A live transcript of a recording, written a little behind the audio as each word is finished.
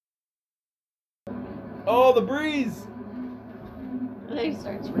Oh, the breeze! And then he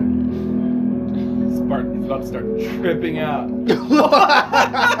starts ringing. He's about to start tripping out.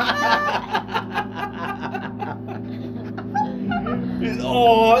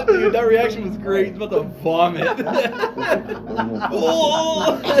 Oh, dude, that reaction was great. He's about to vomit.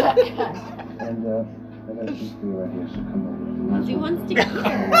 Oh! And I got these three right here, so come over. Because he wants to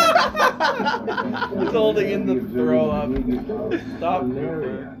hear. He's holding in the throw up. Stop.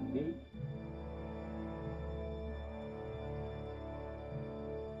 Malaria.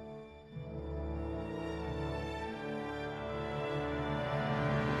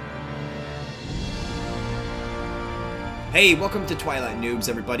 Hey, welcome to Twilight Noobs,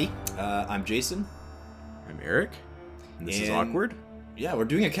 everybody. I'm Jason. I'm Eric. And this is And- awkward. Yeah, we're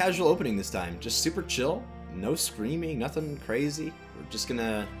doing a casual opening this time. Just super chill. No screaming, nothing crazy. We're just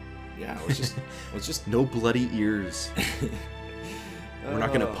gonna... Yeah, let's just... No bloody ears. We're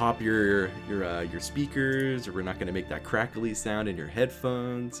not gonna pop your speakers, or we're not gonna make that crackly sound in your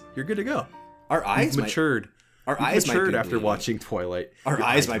headphones. You're good to go. Our eyes You've might... matured. Our You've eyes might matured be after bleeding. watching Twilight. Our Your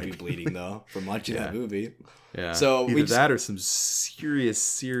eyes might be bleeding, though, from watching Yeah. that movie. Yeah. So either we just- that or some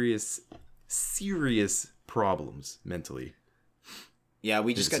serious problems mentally. Yeah,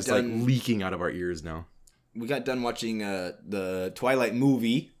 we It's just got just done... like leaking out of our ears now. We got done watching the Twilight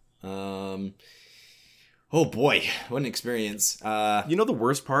movie. Oh boy, what an experience. You know the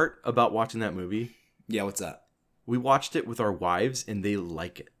worst part about watching that movie? Yeah, what's that? We watched it with our wives, and they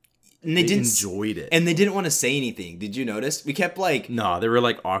like it. And They didn't enjoyed it. And they didn't want to say anything. Did you notice? We kept like... No, they were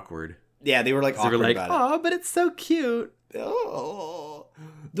like awkward. Yeah, they were like They were awkward like, about "Oh, but it's so cute." it. Oh,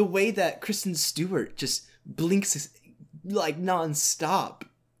 the way that Kristen Stewart just blinks like nonstop.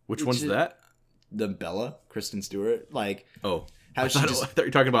 Which It one's should- that? The Bella, Kristen Stewart, like Oh, how I she thought, just I thought you were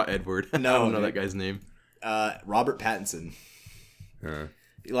talking about Edward. I No, don't know dude. that guy's name. Robert Pattinson. Uh,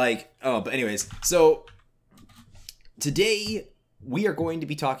 Like, oh, but anyways, so today we are going to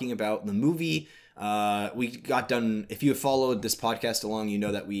be talking about the movie. We got done. If you have followed this podcast along, you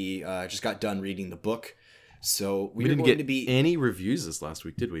know that we just got done reading the book. So we we're didn't going get to be. any reviews this last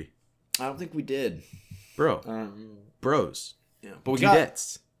week, did we? I don't think we did. Bro, bros, Yeah, but we got.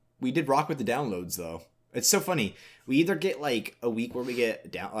 dudettes. We did rock with the downloads though. It's so funny. We either get like a week where we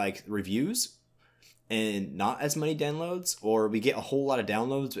get like reviews and not as many downloads, or we get a whole lot of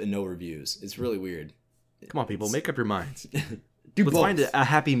downloads and no reviews. It's really weird. Come on, people, make up your minds. Do Let's both. find a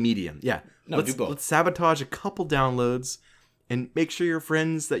happy medium. Yeah, No, let's, do both. Let's sabotage a couple downloads and make sure your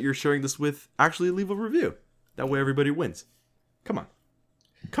friends that you're sharing this with actually leave a review. That way, everybody wins. Come on.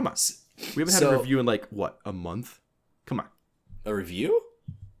 We haven't had So- a review in like what, a month? Come on. A review?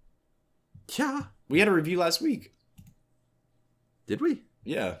 Yeah. We had a review last week. Did we?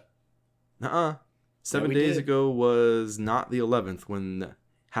 Yeah. 7 we days did. ago was not the 11th when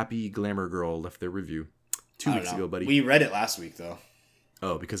Happy Glamour Girl left their review. 2 I don't weeks know. ago, buddy. We read it last week though.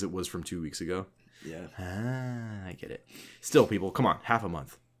 Oh, because it was from 2 weeks ago? Yeah. I get it. Still, people, come on. Half a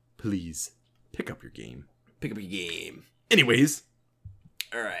month. Please. Pick up your game. Pick up your game. Anyways.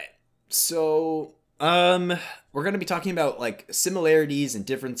 All right. So, we're going to be talking about like similarities and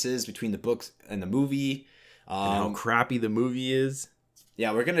differences between the books and the movie. And how crappy the movie is.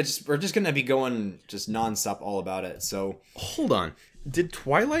 Yeah, we're just going to be going just nonstop all about it. So, Hold on. Did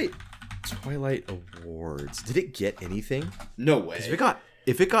Twilight Awards, did it get anything? no way.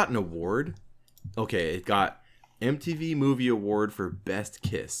 If it got an award, okay, it got MTV Movie Award for Best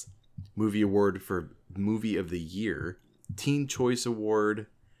Kiss, Movie Award for Movie of the Year, Teen Choice Award,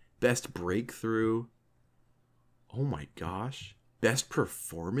 Best Breakthrough. Oh my gosh. Best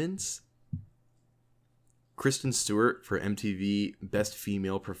Performance? Kristen Stewart for MTV Best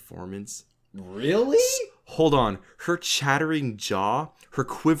Female Performance. Really? Hold on. Her chattering jaw, her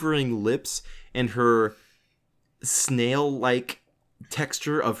quivering lips, and her snail-like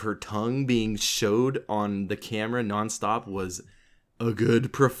texture of her tongue being showed on the camera nonstop was a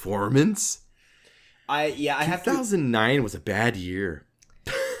good performance. I have to 2009 was a bad year.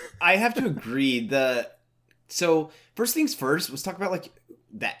 I have to agree. So first things first, let's talk about like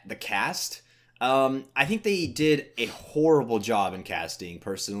the cast. I think they did a horrible job in casting.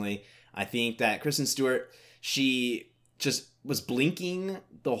 Personally, I think that Kristen Stewart, she just was blinking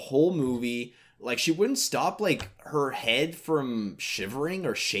the whole movie. Like she wouldn't stop like her head from shivering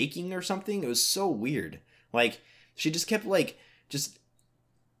or shaking or something. It was so weird. Like she just kept like just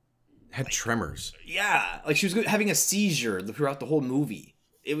Had tremors. yeah, like she was having a seizure throughout the whole movie.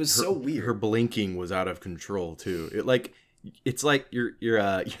 It was so weird. Her blinking was out of control too. It's like you're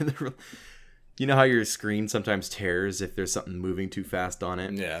you know how your screen sometimes tears if there's something moving too fast on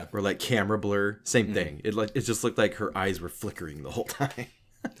it? Yeah. Or like camera blur. Same thing. It just looked like her eyes were flickering the whole time.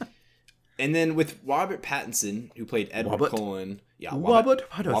 And then with Robert Pattinson, who played Edward Wobbit? Cullen. Yeah, Robert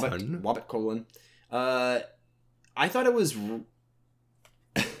Pattinson. Wobbit Cullen. I thought it was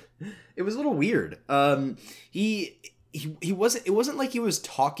it was a little weird. He wasn't. It wasn't like he was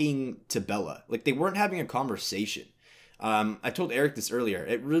talking to Bella. Like they weren't having a conversation. I told Eric this earlier.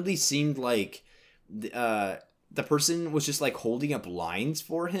 It really seemed like the person was just like holding up lines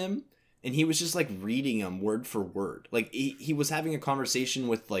for him, and he was just like reading them word for word. Like he was having a conversation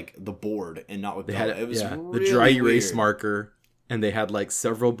with like the board and not with They Bella. had It was the really dry erase weird. marker, and they had like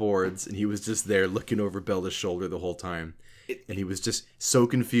several boards, and he was just there looking over Bella's shoulder the whole time. And he was just so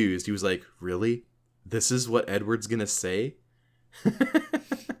confused. He was like, "Really? This is what Edward's gonna say?"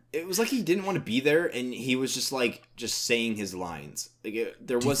 It was like he didn't want to be there, and he was just like just saying his lines. Like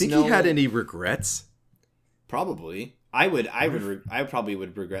there Do you was think no he had any regrets? Probably. I probably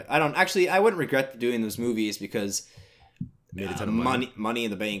would regret. I wouldn't regret doing those movies because Made a ton of money. money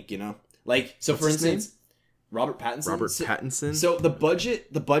in the bank, you know. Like so, What's for his name? instance, Robert Pattinson. Robert Pattinson. So the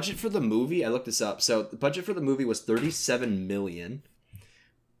budget for the movie, I looked this up. So the budget for the movie was $37 million.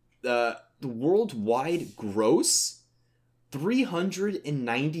 The worldwide gross,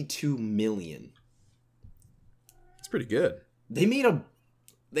 $392 million. It's pretty good. They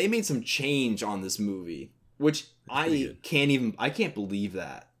made some change on this movie, which pretty good. I can't believe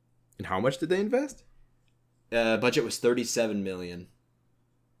that. And how much did they invest? Budget was $37 million.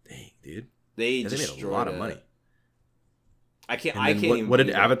 Dang, dude. They Yeah, they made a destroyed lot of it. money. I can't. And I then can't. even what did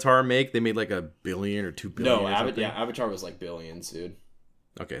believe it. Avatar make? They made like $1 billion or $2 billion. No, or something? Avatar was like billions, dude.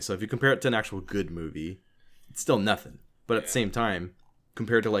 Okay, so if you compare it to an actual good movie, it's still nothing. But at the same time,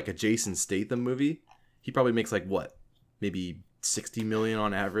 compared to like a Jason Statham movie, he probably makes like what, maybe 60 million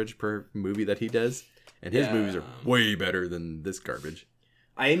on average per movie that he does, and his Yeah. movies are way better than this garbage.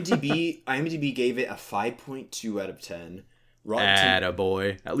 IMDb gave it a 5.2 out of 10.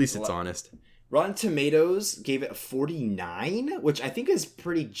 Attaboy. At least it's honest. Rotten Tomatoes gave it a 49, which I think is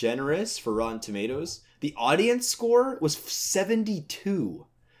pretty generous for Rotten Tomatoes. The audience score was 72.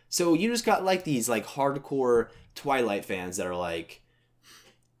 So you just got like these like hardcore Twilight fans that are like,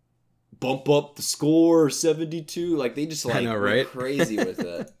 bump up the score 72. Like they just like I know, went right? crazy with it.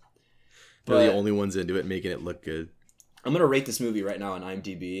 They're the But only ones into it, making it look good. I'm gonna rate this movie right now on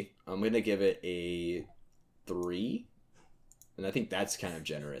IMDb. I'm gonna give it a 3, and I think that's kind of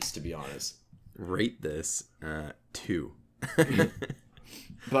generous, to be honest. Rate this 2.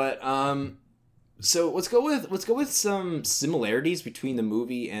 But so let's go with some similarities between the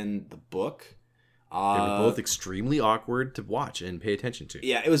movie and the book. They were both extremely awkward to watch and pay attention to.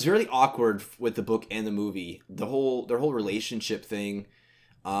 Yeah, it was really awkward with the book and the movie. Their whole relationship thing.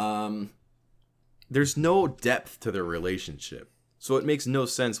 There's no depth to their relationship, so it makes no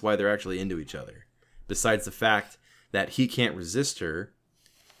sense why they're actually into each other. Besides the fact that he can't resist her,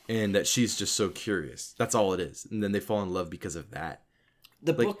 and that she's just so curious. That's all it is. And then they fall in love because of that.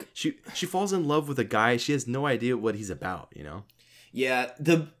 The Like book, she falls in love with a guy. She has no idea what he's about. You know. yeah,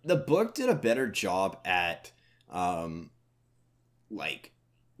 the book did a better job at like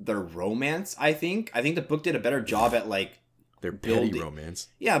their romance. I think the book did a better job at like Their petty building. romance.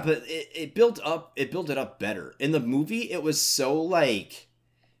 Yeah, but it built it up better. In the movie, it was so like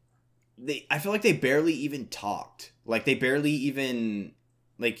I feel like they barely even talked. Like they barely even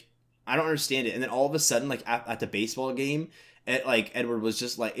like I don't understand it. And then all of a sudden, like at the baseball game, Edward was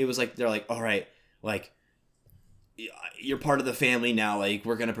just like, it was like they're like, all right, like you're part of the family now. Like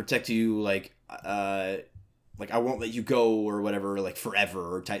we're gonna protect you. Like I won't let you go or whatever. Like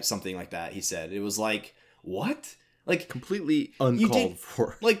forever or type something like that. He said. It was like what? Like Completely uncalled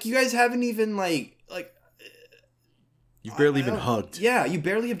for. like you guys haven't even like You've barely I been don't- hugged. Yeah, you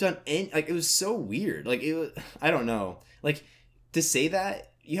barely have done any. Like it was so weird. Like it was. I don't know. Like to say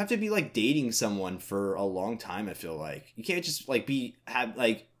that you have to be like dating someone for a long time. I feel like you can't just like be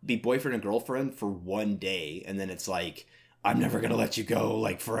boyfriend and girlfriend for one day and then it's like I'm never gonna let you go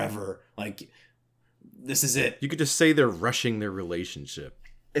like forever. Like this is it. You could just say they're rushing their relationship.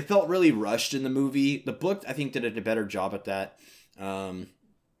 It felt really rushed in the movie. The book I think did a better job at that.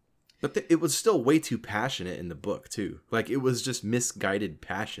 But it was still way too passionate in the book, too. Like, it was just misguided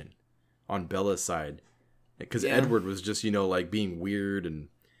passion on Bella's side. Because Yeah. Edward was just, like, being weird and,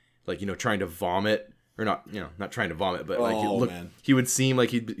 like, trying to vomit. Or not, not trying to vomit, but, like, Man. he would seem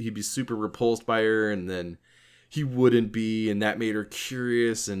like he'd be super repulsed by her, and then he wouldn't be, and that made her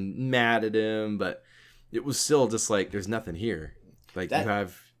curious and mad at him. But it was still just, like, there's nothing here. Like, you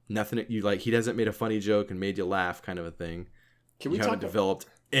have nothing, he hasn't made a funny joke and made you laugh kind of a thing. Can we You talk haven't developed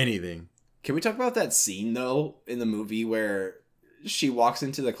anything. Can we talk about that scene though in the movie where she walks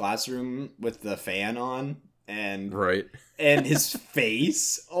into the classroom with the fan on and Right. and his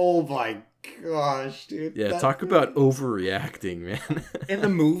face. Oh my gosh, dude. Yeah, That talk thing- about overreacting, man. in the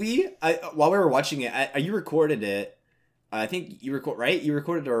movie. While we were watching it, you recorded it. I think you right. You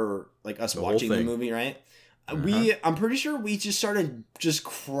recorded us The whole watching the thing. movie, right? Uh-huh. I'm pretty sure we just started just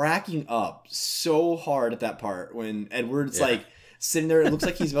cracking up so hard at that part when Edward's Yeah. like sitting there. It looks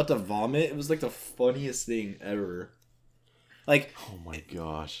like he's about to vomit. It was like the funniest thing ever. Like Oh my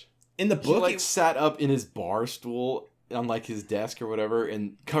gosh. in the He book, like sat up in his bar stool on like his desk or whatever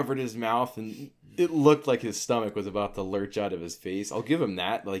and covered his mouth, and it looked like his stomach was about to lurch out of his face. I'll give him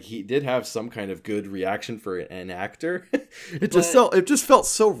that. Like he did have some kind of good reaction for an actor. It just felt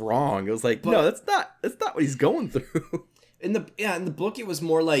so wrong. It was like, no, that's not what he's going through. in the book, it was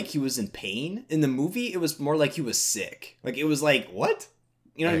more like he was in pain. In the movie, it was more like he was sick. Like it was like what?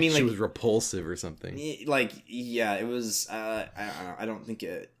 You know what I mean? She Like was repulsive or something. like yeah, it was. I don't think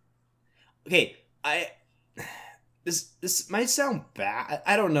it. Okay, this might sound bad.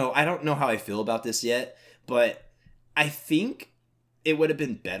 I don't know. I don't know how I feel about this yet, but I think it would have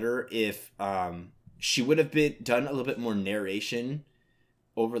been better if she would have been done a little bit more narration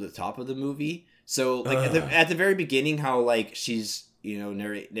over the top of the movie. So like at the very beginning, how like she's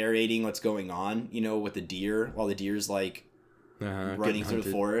narrating what's going on, with the deer while the deer's like running through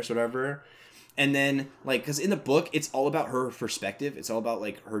the forest, whatever. And then like because in the book it's all about her perspective. It's all about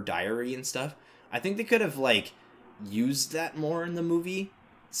like her diary and stuff. I think they could have like used that more in the movie.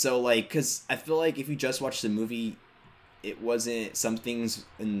 So like because I feel like if you just watch the movie, it wasn't, some things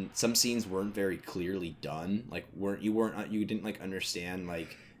and some scenes weren't very clearly done. Like you didn't like understand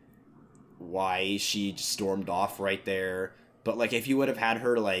like why she stormed off right there. But like if you would have had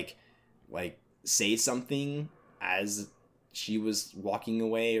her like say something as she was walking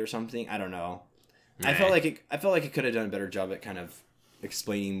away or something, I don't know. I felt like it could have done a better job at kind of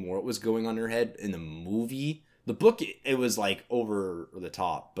explaining more what was going on in her head in the movie. The book, it was like over the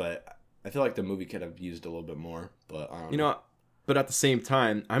top, but I feel like the movie could have used a little bit more. But I don't know. But at the same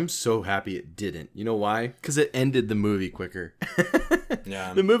time, I'm so happy it didn't. You know why? Because it ended the movie quicker.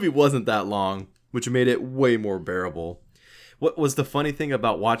 Yeah. The movie wasn't that long, which made it way more bearable. What was the funny thing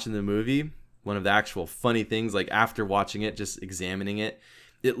about watching the movie? One of the actual funny things, like after watching it, just examining it,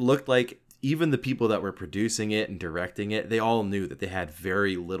 it looked like even the people that were producing it and directing it, they all knew that they had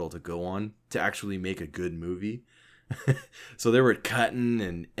very little to go on to actually make a good movie. So they were cutting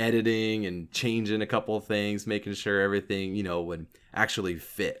and editing and changing a couple of things, making sure everything, would actually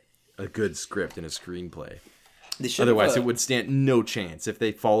fit a good script and a screenplay. Otherwise, it would stand no chance if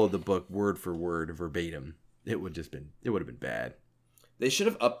they followed the book word for word, verbatim. It would have been bad. They should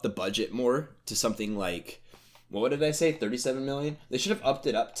have upped the budget more to something like, what did I say, 37 million? They should have upped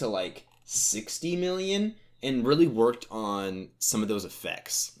it up to like 60 million and really worked on some of those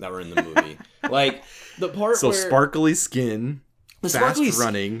effects that were in the movie. Like the part So where sparkly skin, the fast sparkly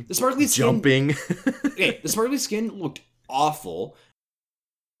running, the sparkly skin, jumping. okay, the sparkly skin looked awful.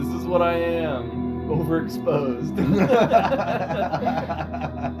 This is what I am. Overexposed.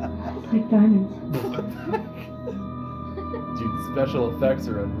 Like diamonds. Dude, special effects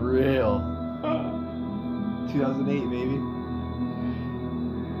are unreal. 2008, baby.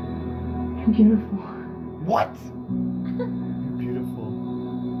 You're beautiful. What? Beautiful.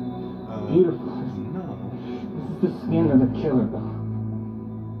 Beautiful. No. This is the skin of a killer, though.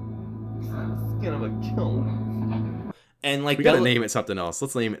 Skin of a killer. And like We gotta name it something else.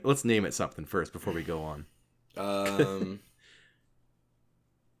 Let's name it something first before we go on. I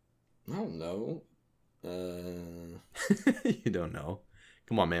don't know. You don't know.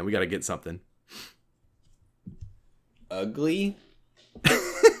 Come on, man. We gotta get something. Ugly.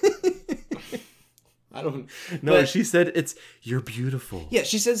 I don't. No, but- she said you're beautiful. Yeah,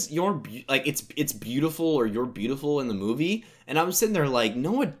 she says it's beautiful or you're beautiful in the movie, and I'm sitting there like,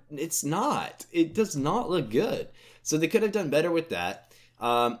 no, it's not. It does not look good. So they could have done better with that.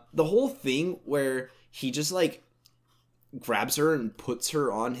 The whole thing where he just like grabs her and puts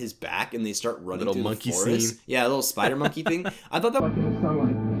her on his back, and they start running Little through monkey the forest. scene. Yeah, a little spider monkey thing. I thought that. Like in the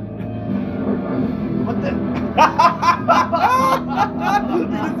sunlight. What the? You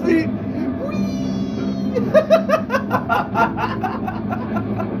can see.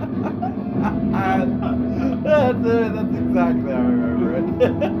 That's it. That's exactly how I remember it.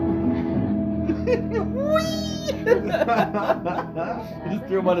 Just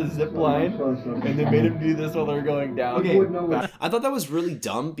threw him on a zip line, and they made him do this while they were going down. Okay. Okay. I thought that was really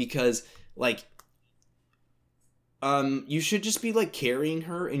dumb because like you should just be like carrying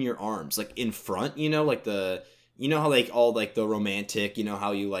her in your arms, like in front, like how like all like the romantic,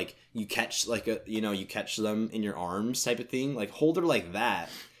 how you like you catch like you catch them in your arms type of thing, like hold her like that.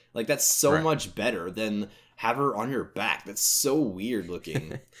 Like that's so Right. much better than have her on your back. That's so weird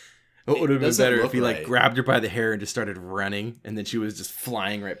looking. It would have been doesn't better if look he like right. grabbed her by the hair and just started running, and then she was just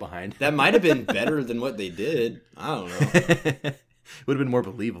flying right behind. That might have been better than what they did. I don't know. It would have been more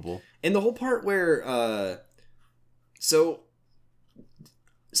believable. And the whole part where so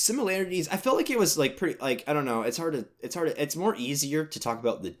similarities, I felt like it was like pretty, like, I don't know, it's more easier to talk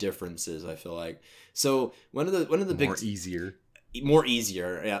about the differences, I feel like. So one of the big more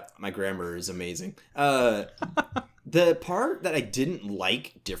easier, yeah, my grammar is amazing. The part that I didn't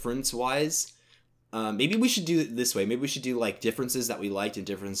like difference wise, maybe we should do it this way. Maybe we should do like differences that we liked and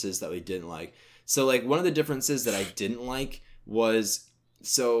differences that we didn't like. So like one of the differences that I didn't like was,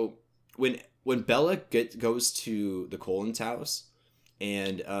 so when Bella goes to the Colin's house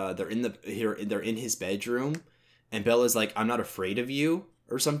and they're in his bedroom and Bella's like, I'm not afraid of you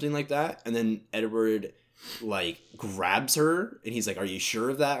or something like that, and then Edward like grabs her and he's like, are you sure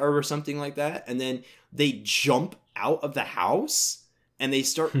of that, or something like that, and then they jump out of the house and he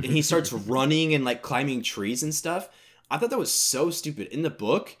starts running and like climbing trees and stuff. I thought that was so stupid. In the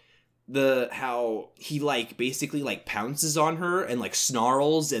book, how he like basically like pounces on her and like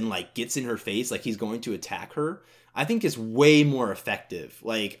snarls and like gets in her face like he's going to attack her, I think is way more effective.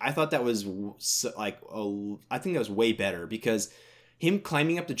 Like I thought that was I think that was way better, because him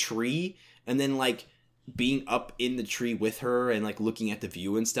climbing up the tree and then like being up in the tree with her and like looking at the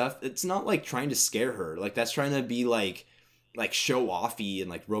view and stuff, it's not like trying to scare her. Like that's trying to be like show offy and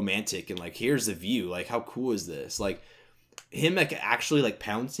like romantic and like, here's the view, like how cool is this? Like him like actually like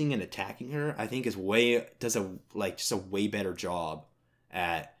pouncing and attacking her, I think does a way better job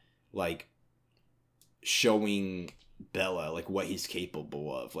at like showing Bella like what he's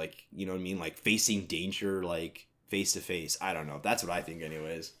capable of, like, you know what I mean, like facing danger like face to face. I don't know, that's what I think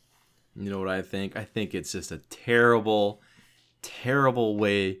anyways. You know what I think? I think it's just a terrible, terrible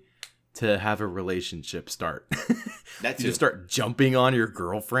way to have a relationship start. That too. You just start jumping on your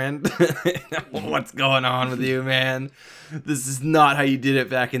girlfriend. What's going on with you, man? This is not how you did it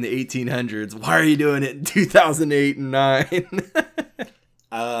back in the 1800s. Why are you doing it in 2008 and 9?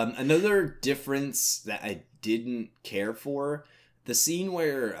 Another difference that I didn't care for, the scene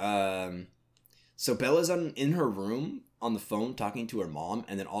where so Bella's in her room on the phone talking to her mom,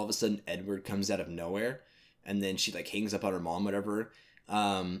 and then all of a sudden Edward comes out of nowhere, and then she like hangs up on her mom, whatever.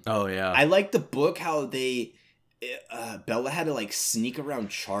 Oh yeah. I like the book how they Bella had to like sneak around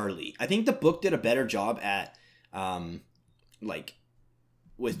Charlie. I think the book did a better job at like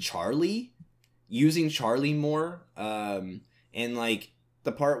with Charlie, using Charlie more, and like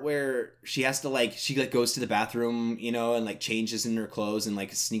the part where she has to like, she like goes to the bathroom, you know, and like changes in her clothes and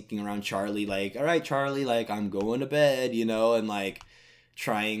like sneaking around Charlie, like, all right, Charlie, like I'm going to bed, you know, and like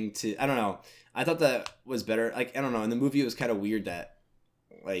trying to, I don't know. I thought that was better. Like, I don't know. In the movie, it was kind of weird that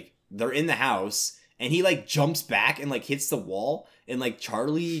like they're in the house and he like jumps back and like hits the wall, and like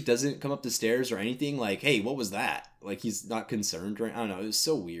Charlie doesn't come up the stairs or anything. Like, hey, what was that? Like he's not concerned, right? I don't know. It was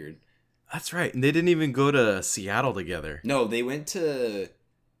so weird. That's right. And they didn't even go to Seattle together. No, they went to...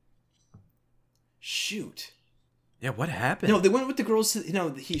 Shoot. Yeah, what happened? No, they went with the girls. You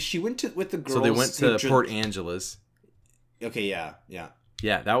know, she went with the girls. So they went to Port Angeles. Okay, yeah.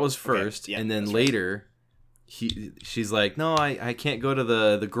 Yeah, that was first. Okay, yeah, and then later, she's like, no, I can't go to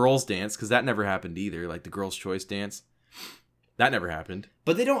the girls' dance, because that never happened either. Like the girls' choice dance. That never happened.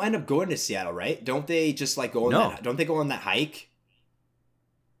 But they don't end up going to Seattle, right? Don't they just like go on don't they go on that hike?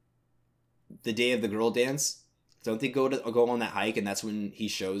 The day of the girl dance? Don't they go on that hike, and that's when he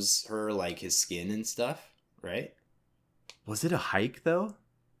shows her like his skin and stuff, right? Was it a hike though?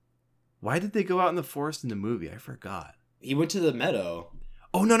 Why did they go out in the forest in the movie? I forgot. He went to the meadow.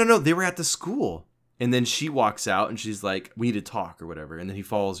 Oh no! They were at the school, and then she walks out and she's like, "We need to talk" or whatever, and then he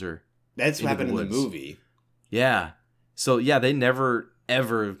follows her. That's what happened in the movie. Yeah. So yeah, they never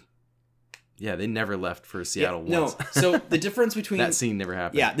ever. Yeah, they never left for Seattle once. No, so the difference between... that scene never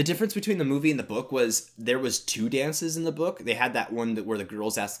happened. Yeah, the difference between the movie and the book was there was 2 dances in the book. They had that one where the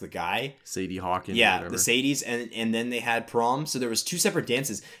girls asked the guy. Sadie Hawkins. Yeah, the Sadies, and then they had prom. So there was 2 separate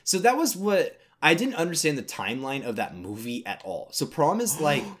dances. So that was what... I didn't understand the timeline of that movie at all. So prom is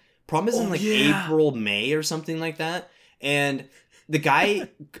like... Prom is in April, May or something like that. And the guy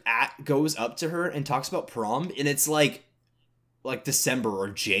goes up to her and talks about prom, and it's like December or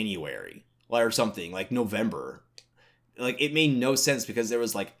January. Or something, like November. Like, it made no sense because there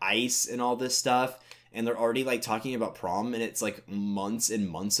was, like, ice and all this stuff, and they're already, like, talking about prom, and it's, like, months and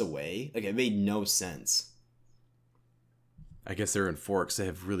months away. Like, it made no sense. I guess they're in Forks. They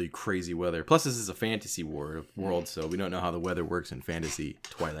have really crazy weather. Plus, this is a fantasy world, so we don't know how the weather works in fantasy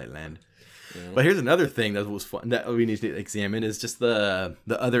Twilight Land. Yeah. But here's another thing that was fun that we need to examine is just the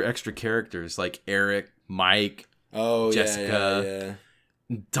other extra characters, like Eric, Mike, Oh, Jessica.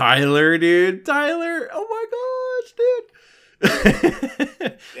 Tyler, dude. Tyler. Oh my gosh,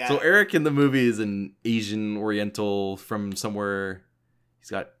 dude. Yeah. So Eric in the movie is an Asian Oriental from somewhere. He's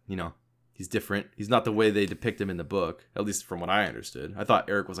got, he's different. He's not the way they depict him in the book, at least from what I understood. I thought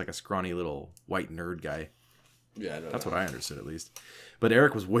Eric was like a scrawny little white nerd guy. Yeah, That's what I understood, at least. But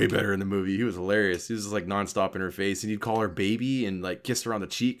Eric was way better in the movie. He was hilarious. He was just like nonstop in her face, and he'd call her baby and like kiss her on the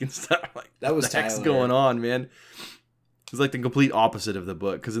cheek and stuff. Like, That was what the heck's Tyler. going on, man? It was like the complete opposite of the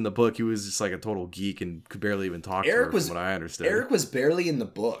book, because in the book he was just like a total geek and could barely even talk to her, from what I understood. Eric was barely in the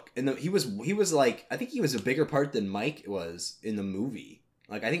book, and he was like, I think he was a bigger part than Mike was in the movie.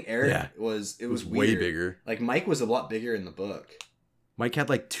 Like, I think Eric was way weird. bigger. Like, Mike was a lot bigger in the book. Mike had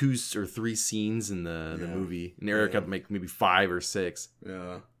like 2 or 3 scenes in the movie, and Eric had like maybe 5 or 6.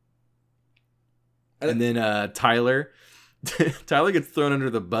 Yeah. And then Tyler gets thrown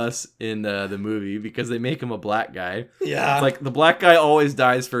under the bus in the movie because they make him a black guy. Yeah. It's like the black guy always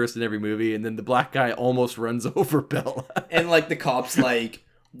dies first in every movie, and then the black guy almost runs over Bella. And like the cops like,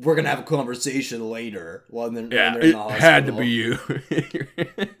 we're gonna have a conversation later while they're, when they're in it the hospital. had to be you.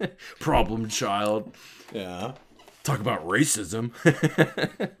 Problem child. Yeah. Talk about racism.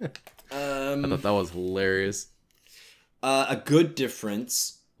 I thought that was hilarious. A good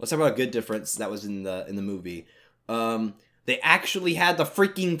difference. Let's talk about a good difference that was in the movie. They actually had the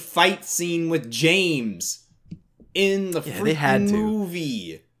freaking fight scene with James in the they had freaking to.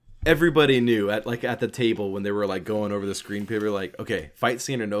 movie. Everybody knew at the table when they were like going over the screenplay, like, okay, fight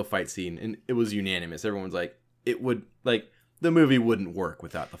scene or no fight scene, and it was unanimous. Everyone's like, it would, like, the movie wouldn't work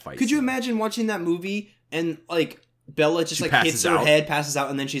without the fight. Could you scene. imagine watching that movie and like Bella just She like passes hits her out. head, passes out,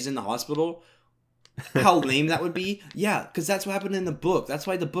 and then she's in the hospital? How lame that would be. Yeah, because that's what happened in the book. That's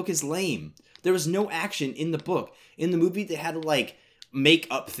why the book is lame. There was no action in the book. In the movie, they had to like make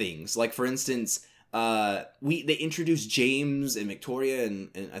up things. Like, for instance, they introduced James and Victoria, and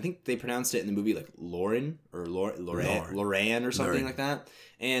I think they pronounced it in the movie like Lauren or Loran or something like that.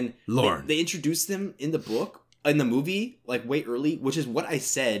 And Lauren. They introduced them in the movie like way early, which is what I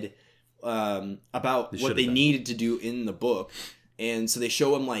said about what they needed to do in the book. And so they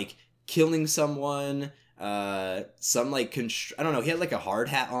show him like killing someone, some like I don't know, he had like a hard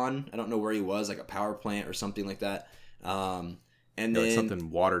hat on. I don't know where he was, like a power plant or something like that. And then like something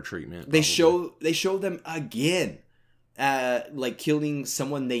water treatment. they probably. show them again like killing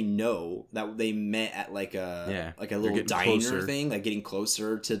someone they know that they met at like a little getting diner closer. thing, like getting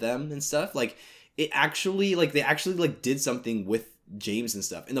closer to them and stuff. Like it actually like they actually like did something with James and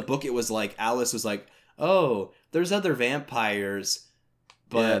stuff. In the book it was like Alice was like, oh, there's other vampires.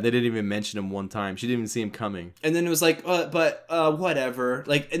 But they didn't even mention him one time. She didn't even see him coming. and then it was like, whatever.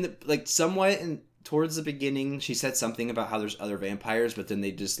 Like, somewhat towards the beginning, she said something about how there's other vampires, but then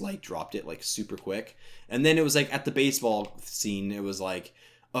they just like dropped it like super quick. And then it was like at the baseball scene, it was like,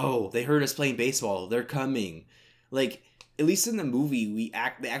 oh, they heard us playing baseball. They're coming. Like, at least in the movie,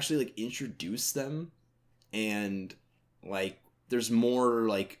 they actually like introduced them, and like there's more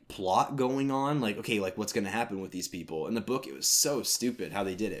like plot going on. Like, okay, like what's gonna happen with these people? In the book, it was so stupid how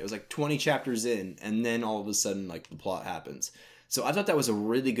they did it. It was like 20 chapters in, and then all of a sudden like the plot happens. So I thought that was a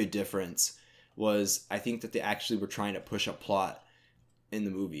really good difference. I think that they actually were trying to push a plot in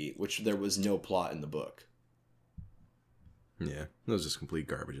the movie, which there was no plot in the book. Yeah, it was just complete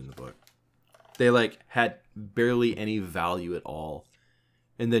garbage in the book. They like had barely any value at all.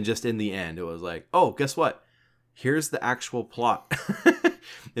 And then just in the end, it was like, oh, guess what? Here's the actual plot.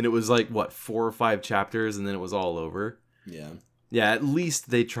 And it was like, what, 4 or 5 chapters, and then it was all over. Yeah. Yeah, at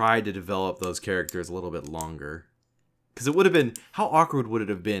least they tried to develop those characters a little bit longer. Because it would have been, how awkward would it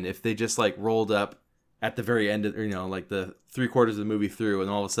have been if they just like rolled up at the very end of, like the 3/4 of the movie through, and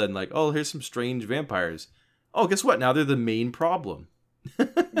all of a sudden like, oh, here's some strange vampires. Oh, guess what? Now they're the main problem.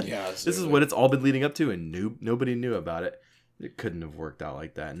 Yeah. This is what it's all been leading up to, and nobody knew about it. It couldn't have worked out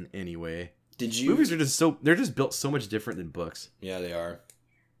like that in any way. Movies are they're just built so much different than books. Yeah, they are.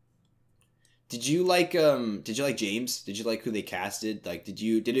 Did you like James? Did you like who they casted? Like, did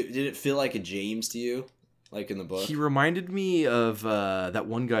it feel like a James to you? Like in the book? He reminded me of that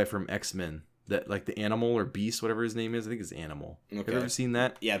one guy from X-Men, that like the Animal or Beast, whatever his name is. I think it's Animal. Okay. Have you ever seen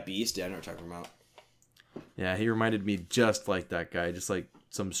that? Yeah, Beast. Yeah, I know what you're talking about. Yeah, he reminded me just like that guy, just like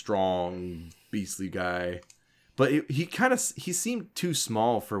some strong, beastly guy. But he seemed too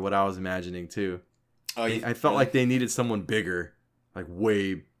small for what I was imagining too. Oh, I felt like they needed someone bigger, like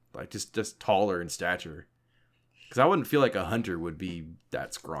way, like just taller in stature. Because I wouldn't feel like a hunter would be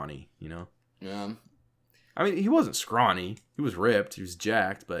that scrawny, Yeah. I mean, he wasn't scrawny. He was ripped. He was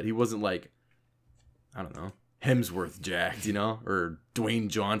jacked, but he wasn't like, I don't know. Hemsworth jacked, you know, or Dwayne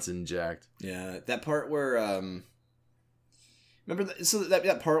Johnson jacked. Yeah, that part where remember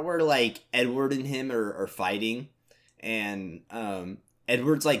that part where like Edward and him are fighting, and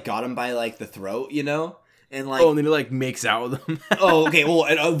Edward's like got him by like the throat, you know, and like And then he like makes out with him. oh okay, well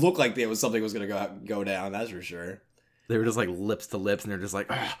it looked like there was something was gonna go down, that's for sure. They were just like lips to lips, and they're just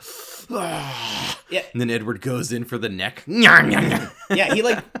like, Yeah. And then Edward goes in for the neck. Yeah, he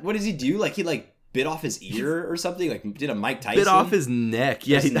like what does he do? Like he like bit off his ear or something? Like did a Mike Tyson? Bit off his neck.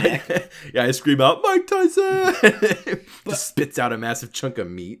 Yeah, His neck? Yeah. I scream out, Mike Tyson! Just spits out a massive chunk of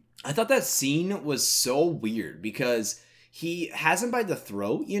meat. I thought that scene was so weird because he has him by the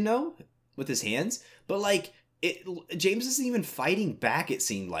throat, you know, with his hands, but like James isn't even fighting back. It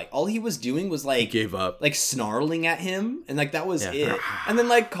seemed like all he was doing was He like gave up. like snarling at him, and like that was Yeah. it. And then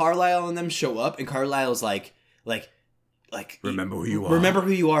like Carlisle and them show up, and Carlisle's like Remember who you are. remember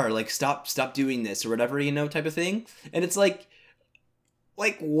who you are, like stop doing this or whatever, you know, type of thing. And it's like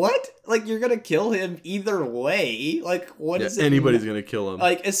what? Like you're gonna kill him either way. Like what is it? Anybody's gonna kill him.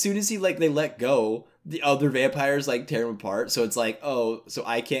 Like as soon as he like they let go, the other vampires like tear him apart. So it's like, oh, so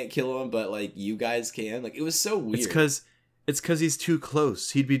I can't kill him, but like you guys can. Like it was so weird. It's because he's too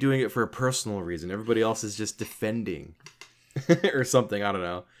close. He'd be doing it for a personal reason. Everybody else is just defending. Or something, I don't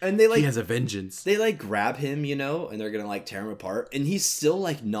know. And they like he has a vengeance. they like grab him, you know, and they're gonna like tear him apart, and he's still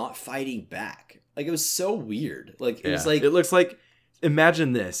like not fighting back. Like it was so weird. Like it was like it looks like,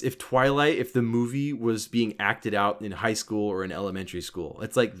 imagine this, if the movie was being acted out in high school or in elementary school.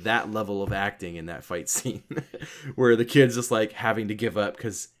 It's like that level of acting in that fight scene where the kid's just like having to give up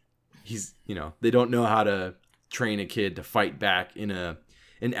because he's, you know, they don't know how to train a kid to fight back in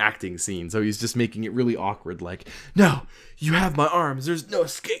an acting scene. So he's just making it really awkward. Like, no, you have my arms. There's no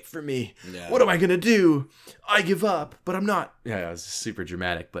escape for me. Yeah. What am I going to do? I give up, but I'm not. Yeah, it was super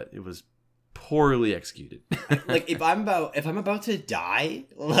dramatic, but it was poorly executed. like if I'm about to die,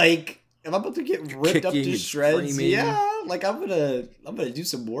 like if I'm about to get ripped up Kicking to and shreds, screaming. yeah, like I'm gonna do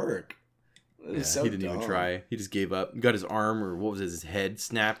some work. It was Yeah, so he didn't even dumb. try. He just gave up. Got his arm, or what was it, his head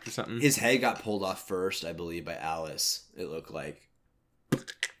snapped or something? His head got pulled off first, I believe, by Alice. It looked like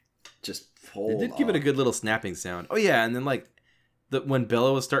just pulled. It did give it a off. good little snapping sound. Oh yeah, and then like when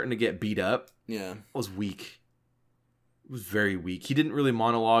Bella was starting to get beat up, Yeah. it was weak. It was very weak. He didn't really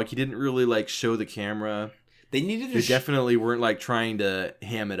monologue. He didn't really like show the camera. They needed to They definitely weren't like trying to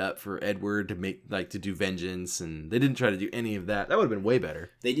ham it up for Edward to make like to do vengeance, and they didn't try to do any of that. That would have been way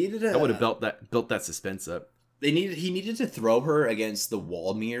better. They needed to. That would have built that suspense up. He needed to throw her against the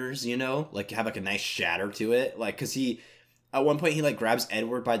wall mirrors, you know, like have like a nice shatter to it, like because he at one point he like grabs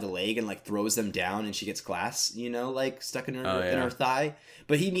Edward by the leg and like throws them down, and she gets glass, you know, like stuck in her in her thigh.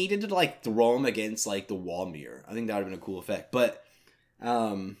 But he needed to like throw him against like the wall mirror. I think that would have been a cool effect. But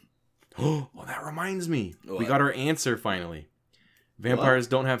Oh, well, that reminds me. We What? got our answer finally. Vampires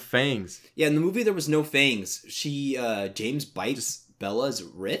don't have fangs. yeah, in the movie there was no fangs. James bites Bella's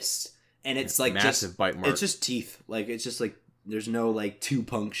wrist, and it's like Massive just bite mark. it's just teeth. Like it's just like there's no like two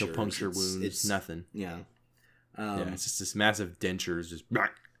punctures. No puncture wounds. It's Nothing. Yeah. Yeah, it's just this massive dentures. Just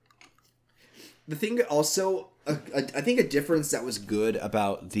The thing also, I think a difference that was good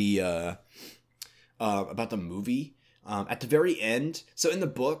about the movie at the very end. So in the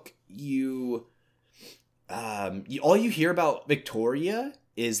book, you all you hear about Victoria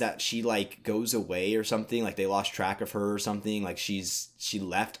is that she like goes away or something. Like they lost track of her or something. Like she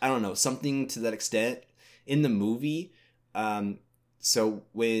left. I don't know, something to that extent. In the movie, so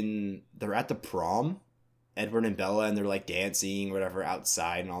when they're at the prom, Edward and Bella, and they're like dancing or whatever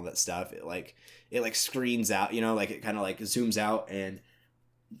outside and all that stuff, it like screens out, you know, like it kind of like zooms out, and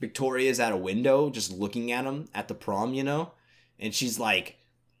Victoria's at a window just looking at him at the prom, you know, and she's like,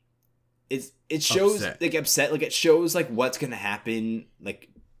 it shows Upset. like upset, like it shows like what's gonna happen like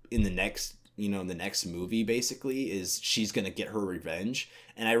in the next, you know, in the next movie. Basically is she's gonna get her revenge,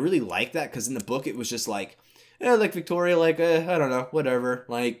 and I really like that because in the book it was just like, like Victoria, like I don't know, whatever,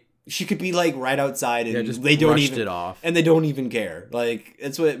 like she could be like right outside and just they don't brushed even it off. and they don't even care. Like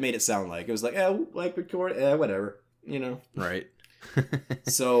that's what it made it sound like. It was like, like Victoria, whatever, you know. Right.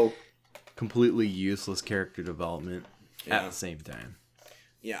 So Completely useless character development at Yeah. the same time.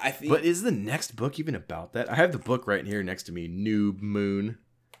 yeah, I think. But is the next book even about that? I have the book right here next to me, Noob Moon.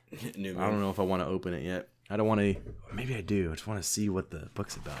 New I don't know if I want to open it yet. I don't want to. Maybe I do. I just want to see what the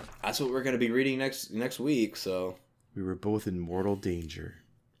book's about. That's what we're gonna be reading next week. So We were both in mortal danger.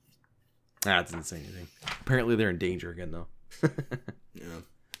 That doesn't say anything. Apparently they're in danger again, though. yeah.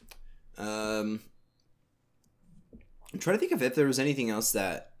 I'm trying to think of if there was anything else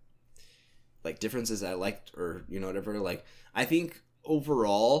that, like, differences I liked or, you know, whatever. Like, I think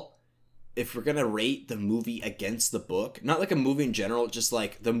overall, if we're gonna rate the movie against the book, not like a movie in general, just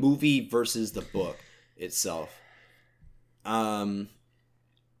like the movie versus the book itself. I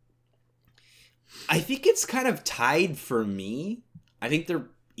think it's kind of tied for me. I think they're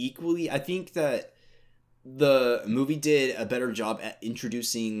equally. I think that the movie did a better job at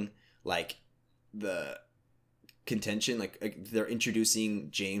introducing like the contention, like they're introducing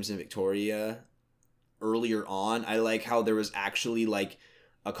James and Victoria earlier on. I like how there was actually like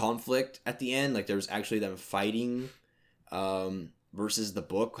a conflict at the end, like there was actually them fighting, versus the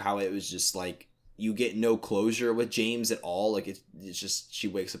book, how it was just like you get no closure with James at all. Like it's just she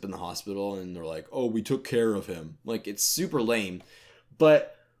wakes up in the hospital and they're like, oh, we took care of him. Like it's super lame.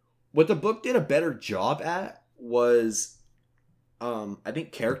 But what the book did a better job at was I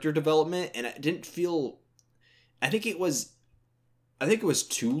think character development, and it didn't feel, I think it was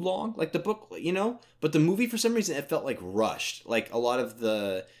too long, like the book, you know, but the movie for some reason it felt like rushed, like a lot of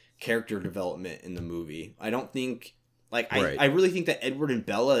the character development in the movie. I don't think like Right. I really think that Edward and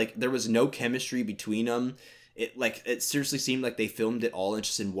Bella, like there was no chemistry between them. It seriously seemed like they filmed it all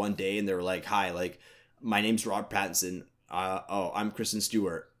just in one day, and they were like, hi, like my name's Rob Pattinson, I'm Kristen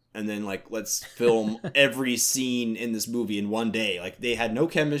Stewart, and then like let's film every scene in this movie in one day. Like they had no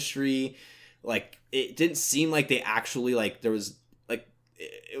chemistry. Like it didn't seem like they actually like there was like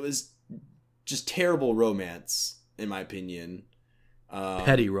it was just terrible romance in my opinion.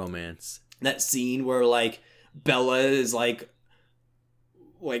 Petty romance. That scene where like Bella is like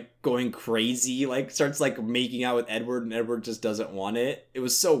going crazy, like starts like making out with Edward, and Edward just doesn't want it. It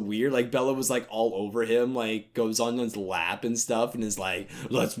was so weird. Like Bella was like all over him, like goes on his lap and stuff, and is like,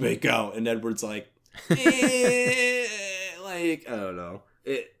 let's make out, and Edward's like like I don't know.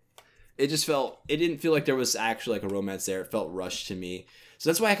 It just felt, it didn't feel like there was actually like a romance there. It felt rushed to me. So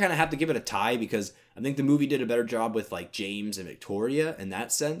that's why I kind of have to give it a tie, because I think the movie did a better job with like James and Victoria in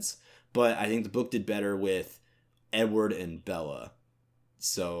that sense, but I think the book did better with Edward and Bella.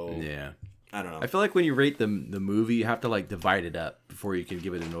 So Yeah. I don't know. I feel like when you rate the movie, you have to like divide it up before you can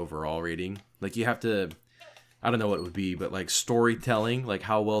give it an overall rating. Like you have to, I don't know what it would be, but like storytelling, like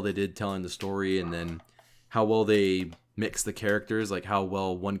how well they did telling the story, and then how well they mix the characters, like how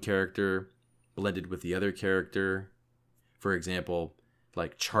well one character blended with the other character. For example,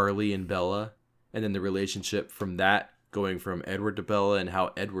 like Charlie and Bella, and then the relationship from that going from Edward to Bella, and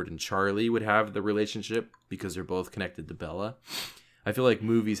how Edward and Charlie would have the relationship because they're both connected to Bella. I feel like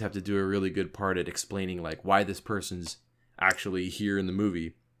movies have to do a really good part at explaining like why this person's actually here in the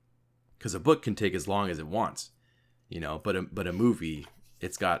movie, because a book can take as long as it wants, you know, but a movie,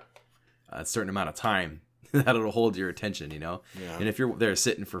 it's got a certain amount of time that'll hold your attention, you know. Yeah. And if you're there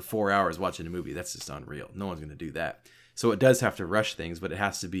sitting for 4 hours watching a movie, that's just unreal. No one's going to do that. So it does have to rush things, but it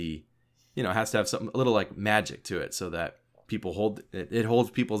has to be, you know, it has to have something a little like magic to it, so that people hold it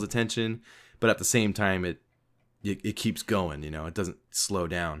holds people's attention, but at the same time it keeps going, you know, it doesn't slow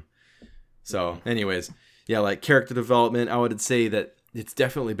down. So anyways, yeah, like character development, I would say that it's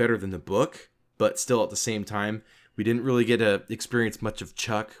definitely better than the book, but still at the same time, we didn't really get to experience much of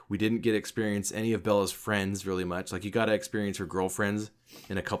Chuck. We didn't get to experience any of Bella's friends really much. Like you got to experience her girlfriends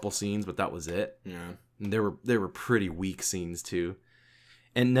in a couple scenes, but that was it. Yeah. And there were pretty weak scenes too.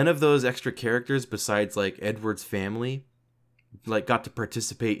 And none of those extra characters besides like Edward's family like got to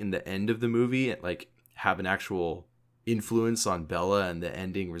participate in the end of the movie and like have an actual influence on Bella and the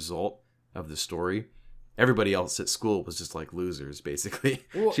ending result of the story. Everybody else at school was just like losers, basically.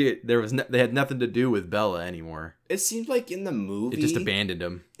 Well, they had nothing to do with Bella anymore. it seemed like in the movie, It just abandoned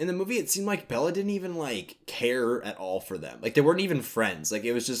them. in the movie, it seemed like Bella didn't even like care at all for them. Like they weren't even friends. Like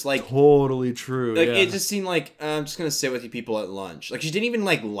it was just like Totally true. Like it just seemed like I'm just gonna sit with you people at lunch. Like she didn't even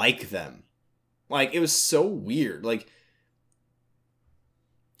like them. Like it was so weird. Like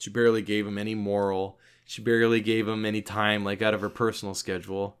she barely gave him any moral. She barely gave him any time, like out of her personal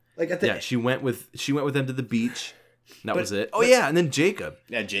schedule. at the Yeah, she went with them to the beach. And that But- was it. Oh yeah, and then Jacob.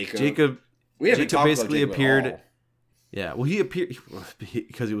 yeah Jacob. Jacob We haven't talked basically about Jacob appeared. at all. Yeah, well, he appeared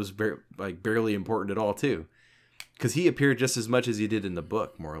because he was barely important at all too. Because he appeared just as much as he did in the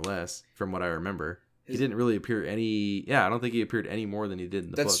book, more or less, from what I remember. He didn't really appear any. Yeah, I don't think he appeared any more than he did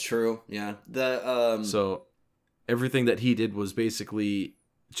in the book. That's true. Yeah. The So everything that he did was basically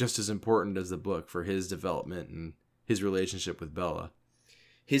just as important as the book for his development and his relationship with Bella,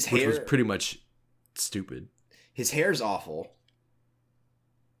 his which hair was pretty much stupid. his hair's awful.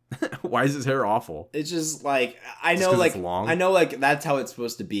 Why is his hair awful? It's just like I Just know 'cause like it's long? I know like that's how it's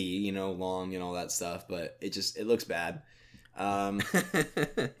supposed to be, you know, long and all that stuff, but it looks bad.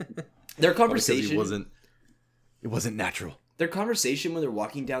 Their conversation It wasn't natural. their conversation when they're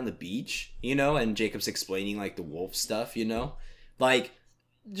walking down the beach, you know, and Jacob's explaining like the wolf stuff, you know, like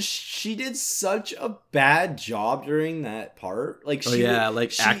she did such a bad job during that part. Like, Oh she yeah, was-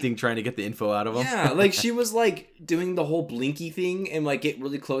 like she- acting, trying to get the info out of him. Yeah, like she was like doing the whole blinky thing and like get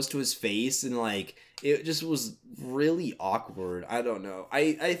really close to his face, and like it just was really awkward. I don't know.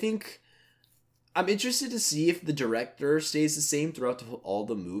 I think I'm interested to see if the director stays the same throughout all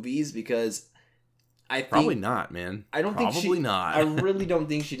the movies, because I think Probably not, man. I don't think Probably she, not. I really don't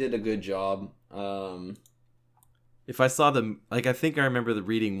think she did a good job. If I saw them, like, I think I remember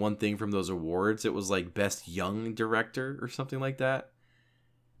reading one thing from those awards. It was like best young director or something like that,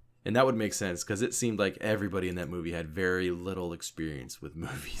 and that would make sense because it seemed like everybody in that movie had very little experience with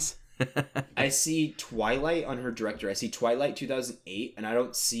movies. I see Twilight on her director. I see Twilight 2008, and I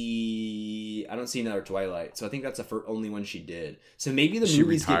don't see another Twilight. So I think that's the only one she did. So maybe the She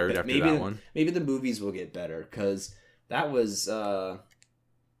movies retired get after maybe that one. Maybe the movies will get better, because that was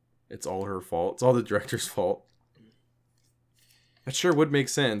It's all her fault. It's all the director's fault. That sure would make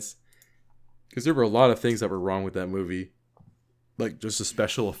sense, because there were a lot of things that were wrong with that movie, like just the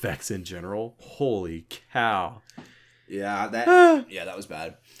special effects in general. Holy cow! yeah that was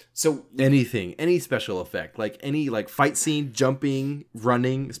bad. So Anything, any special effect, like any like fight scene, jumping,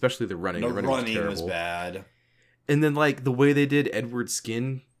 running, especially the running. the The running was terrible. bad. And then like the way they did Edward's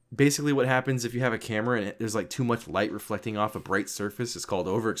skin. Basically, what happens if you have a camera and there's like too much light reflecting off a bright surface? It's called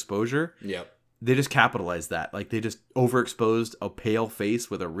overexposure. Yep. They just capitalized that. Like they just overexposed a pale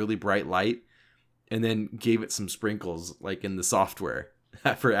face with a really bright light, and then gave it some sprinkles like in the software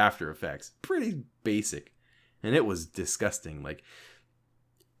for After Effects. Pretty basic, and it was disgusting. Like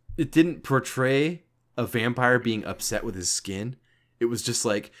it didn't portray a vampire being upset with his skin. It was just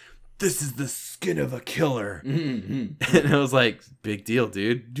like, this is the skin of a killer. Mm-hmm. And I was like, big deal,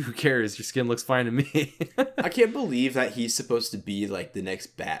 dude. Who cares? Your skin looks fine to me. I can't believe that he's supposed to be like the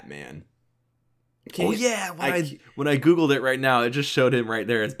next Batman. Oh yeah, when I googled it right now, it just showed him right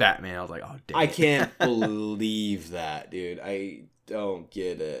there as Batman. I was like, oh damn. I can't believe that, dude. I don't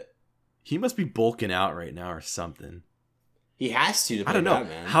get it. He must be bulking out right now or something. He has to play I don't know.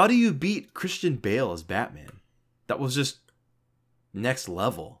 Batman. How do you beat Christian Bale as Batman? That was just next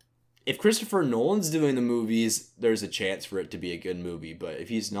level. If Christopher Nolan's doing the movies, there's a chance for it to be a good movie. But if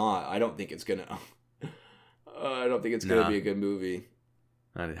he's not, I don't think it's gonna. I don't think it's gonna Nah. be a good movie.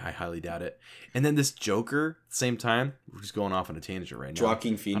 I highly doubt it. And then this Joker, at the same time, we're just going off on a tangent right now.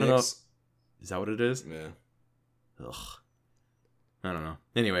 Joaquin know. Phoenix. Is that what it is? Yeah. Ugh. I don't know.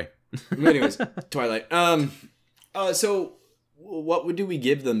 Anyway. Anyways, Twilight. So what do we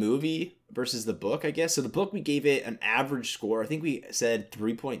give the movie versus the book, I guess? So the book, we gave it an average score. I think we said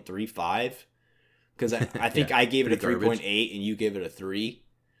 3.35, because I think Yeah, I gave it a pretty 3.8 and you gave it a 3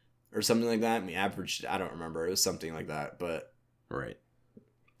 or something like that. I mean, averaged, I don't remember. It was something like that. But Right.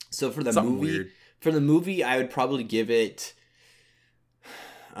 so for the Something movie, weird. I would probably give it,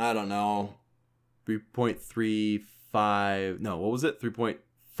 I don't know. 3.35. No, what was it?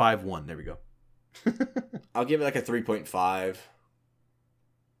 3.51. There we go. I'll give it like a 3.5.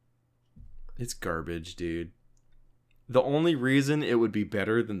 It's garbage, dude. The only reason it would be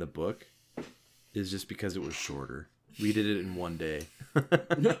better than the book is just because it was shorter. We did it in one day.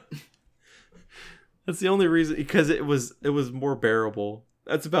 That's the only reason, because it was more bearable.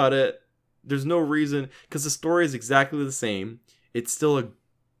 That's about it. There's no reason, because the story is exactly the same. It's still a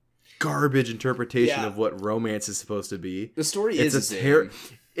garbage interpretation Yeah. of what romance is supposed to be. The story It's is a the ter-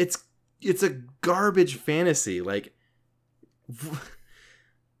 same. It's a garbage fantasy. Like,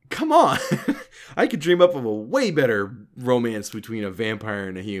 come on. I could dream up of a way better romance between a vampire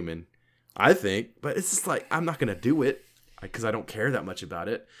and a human, I think. But it's just like, I'm not gonna do it because I don't care that much about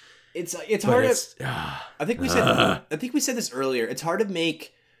it. It's But hard it's, to. I think we said this earlier. It's hard to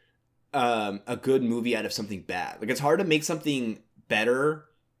make a good movie out of something bad. Like, it's hard to make something better.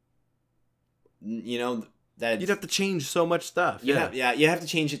 You know that you'd have to change so much stuff. you have to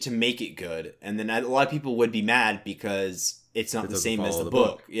change it to make it good, and then a lot of people would be mad because it's not It the doesn't same as follow the the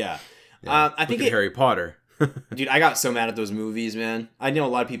book. book. Yeah. Yeah. I think Look at Harry Potter. dude, I got so mad at those movies, man. I know a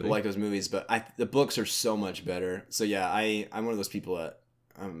lot of people Really? like those movies, but the books are so much better. So yeah, I'm one of those people that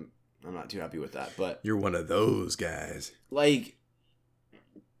I'm not too happy with that. But You're one of those guys. like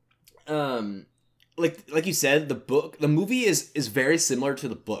you said, the movie is very similar to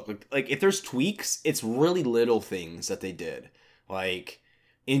the book. Like if there's tweaks, it's really little things that they did, like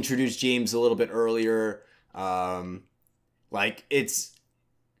introduce James a little bit earlier. Like it's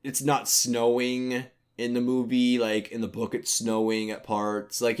not snowing in the movie, like in the book it's snowing at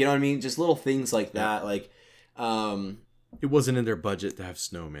parts, like, you know what I mean, just little things like that. Like It wasn't in their budget to have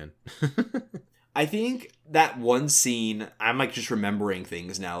snowmen. I think that one scene, I'm like just remembering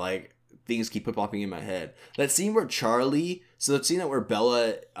things now, like things keep popping in my head. That scene where Charlie, so that scene that where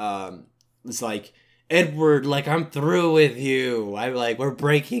Bella is like, Edward, like, I'm through with you. I'm like, we're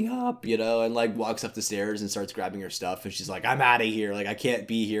breaking up, you know, and like walks up the stairs and starts grabbing her stuff, and she's like, I'm out of here. Like, I can't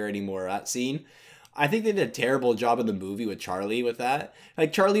be here anymore. That scene, I think they did a terrible job in the movie with Charlie with that.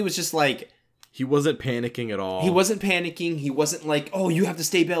 Like, Charlie was just like, He wasn't panicking at all. he wasn't panicking. He wasn't like, oh, you have to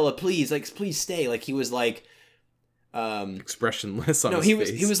stay, Bella, please. Like, please stay. Like, he was like, expressionless on no, his he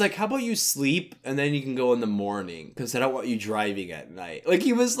face. was like, how about you sleep and then you can go in the morning because I don't want you driving at night. Like,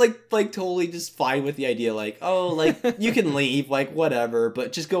 he was like totally just fine with the idea, like, oh, like, you can leave, like, whatever,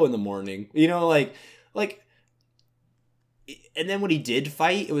 but just go in the morning, you know, like. And then when he did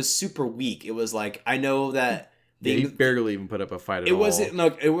fight, it was super weak. It was like, I know that Yeah, he things, barely even put up a fight at it all. wasn't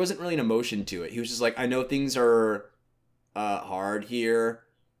like, it wasn't really an emotion to it. He was just like, I know things are hard here.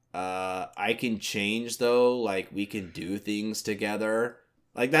 I can change though. Like, we can do things together.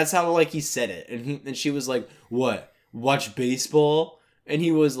 Like, that's how like he said it. And she was like, what? Watch baseball? And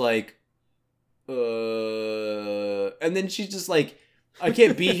he was like, and then she's just like, I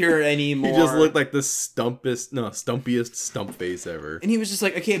can't be here anymore. He just looked like the stumpiest stump face ever. And he was just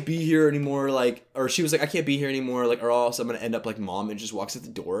like, I can't be here anymore, like, or she was like, I can't be here anymore, like, or else I'm gonna end up like Mom, and just walks at the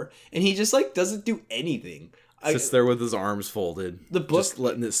door. And he just like doesn't do anything. Sits there with his arms folded. The book, just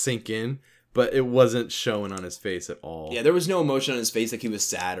letting it sink in, but it wasn't showing on his face at all. yeah, there was no emotion on his face, like he was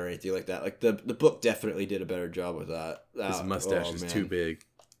sad or anything like that. Like the book definitely did a better job with that. His mustache is too big.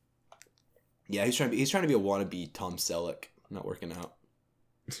 Yeah, he's trying to be a wannabe Tom Selleck. Not working out.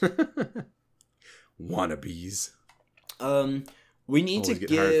 Wannabes. We need Always to get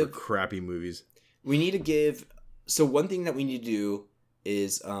hired for give. crappy movies. We need to give. So one thing that we need to do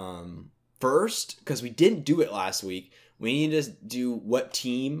is first, because we didn't do it last week, we need to do what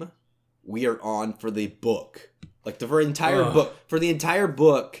team we are on for the book. Like for the entire book. For the entire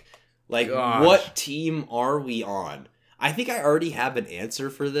book, like Gosh. what team are we on? I think I already have an answer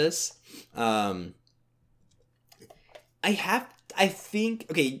for this. I think,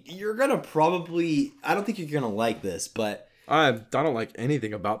 okay, you're gonna probably, I don't think you're gonna like this, but I don't like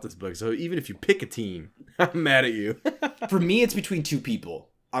anything about this book, so even if you pick a team, I'm mad at you. for me, it's between two people.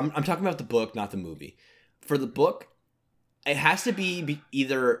 I'm talking about the book, not the movie. For the book, it has to be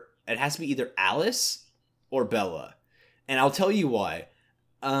either Alice or Bella, and I'll tell you why.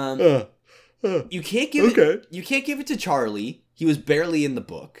 You can't give it. You can't give it to Charlie. He was barely in the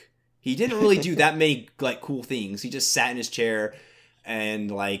book. He didn't really do that many like cool things. He just sat in his chair,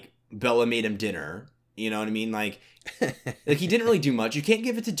 and like Bella made him dinner. You know what I mean? Like he didn't really do much. You can't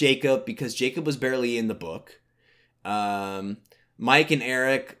give it to Jacob because Jacob was barely in the book. Mike and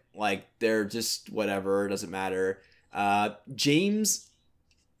Eric, like, they're just whatever. It doesn't matter. James,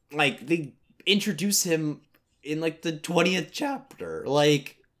 like, they introduce him in like the 20th chapter.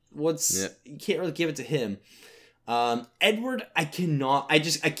 Like, you can't really give it to him. Edward, I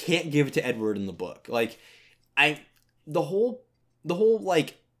can't give it to Edward in the book. Like, the whole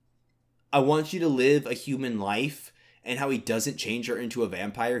like, I want you to live a human life, and how he doesn't change her into a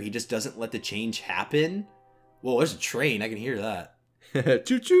vampire. He just doesn't let the change happen. Well, there's a train. I can hear that.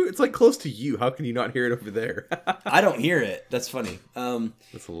 Choo choo. It's like close to you. How can you not hear it over there? I don't hear it. That's funny.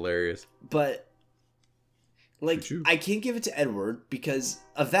 That's hilarious. But like, Choo-choo. I can't give it to Edward because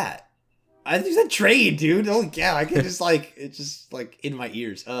of that. I think that train, dude. Holy cow! I can just like, it's just like in my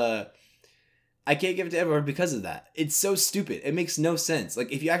ears. I can't give it to Edward because of that. It's so stupid. It makes no sense.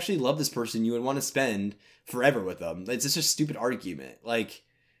 Like, if you actually love this person, you would want to spend forever with them. It's just a stupid argument. Like,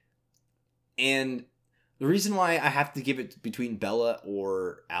 and the reason why I have to give it between Bella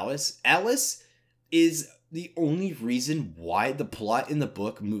or Alice is the only reason why the plot in the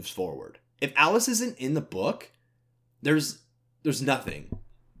book moves forward. If Alice isn't in the book, there's nothing.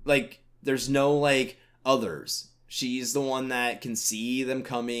 Like, there's no, like, others. She's the one that can see them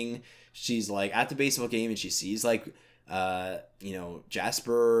coming. She's, like, at the baseball game, and she sees, like,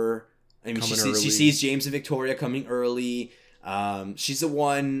 Jasper. I mean, she sees James and Victoria coming early. She's the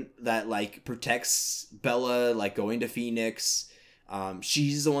one that, like, protects Bella, like, going to Phoenix.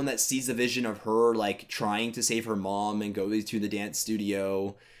 She's the one that sees the vision of her, like, trying to save her mom and go to the dance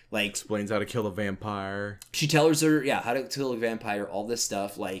studio. Like, Explains how to kill a vampire. she tells her, how to kill a vampire, all this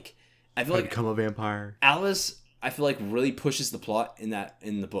stuff. Like, I feel How to like become a vampire. Alice, I feel like, really pushes the plot in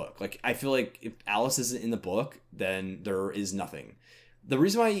the book. Like, I feel like if Alice isn't in the book, then there is nothing. The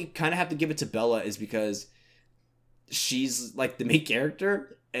reason why you kind of have to give it to Bella is because she's, like, the main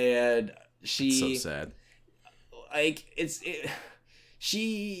character, and It's so sad. like,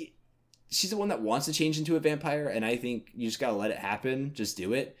 she's the one that wants to change into a vampire, and I think you just gotta let it happen. Just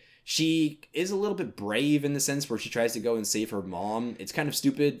do it. she is a little bit brave in the sense where she tries to go and save her mom. It's kind of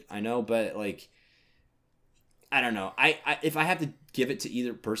stupid, I know, but like, I don't know. I if I have to give it to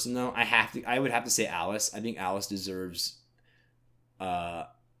either person though, I would have to say Alice. I think Alice deserves to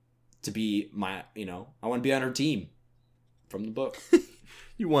be my, I want to be on her team from the book.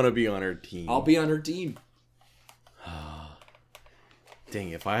 You want to be on her team. I'll be on her team. Dang,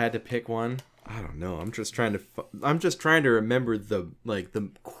 if I had to pick one, I don't know. I'm just trying to remember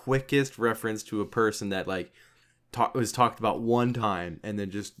the quickest reference to a person that like was talked about one time and then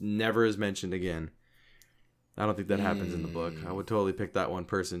just never is mentioned again. I don't think that happens in the book. I would totally pick that one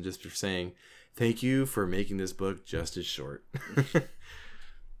person just for saying, thank you for making this book just as short.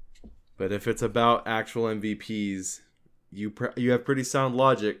 But if it's about actual MVPs, you have pretty sound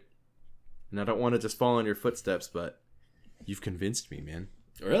logic. And I don't want to just follow in your footsteps, but you've convinced me, man.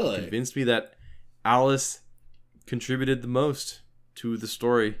 Really? Convinced me that Alice contributed the most to the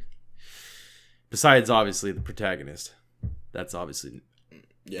story. Besides, obviously, the protagonist. That's obviously...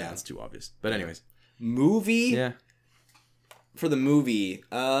 Yeah, that's too obvious. But anyways. Movie? Yeah. For the movie,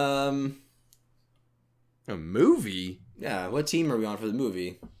 A movie? yeah, what team are we on for the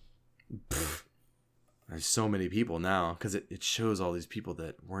movie? There's so many people now because it shows all these people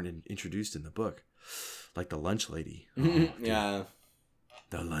that weren't introduced in the book, like the lunch lady. Yeah,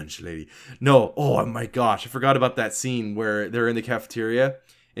 the lunch lady. No, oh my gosh, I forgot about that scene where they're in the cafeteria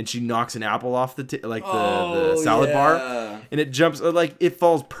and she knocks an apple off the salad bar, and it jumps like it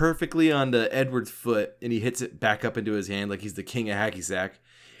falls perfectly onto Edward's foot, and he hits it back up into his hand like he's the king of hacky sack,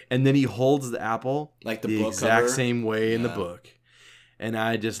 and then he holds the apple like the book exact cover. same way in the book. And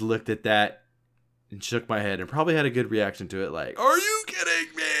I just looked at that and shook my head and probably had a good reaction to it. Like, are you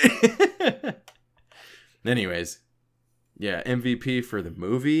kidding me? Anyways, yeah, MVP for the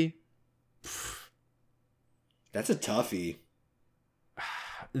movie. That's a toughie.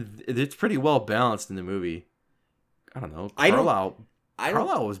 It's pretty well balanced in the movie. I don't know.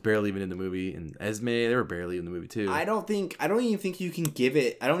 Carlisle was barely even in the movie, and Esme, they were barely in the movie too. I don't even think you can give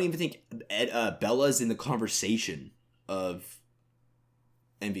it. I don't even think Bella's in the conversation of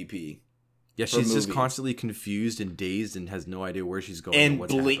MVP. Yeah, she's just constantly confused and dazed and has no idea where she's going and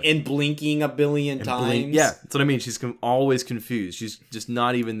what's happening. And blinking a billion times. Yeah, that's what I mean. She's always confused. She's just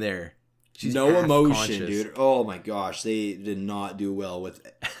not even there. She's no emotion, conscious. dude. Oh my gosh, they did not do well with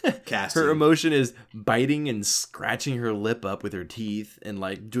casting. Her emotion is biting and scratching her lip up with her teeth and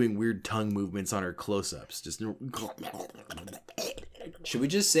like doing weird tongue movements on her close-ups. Just Should we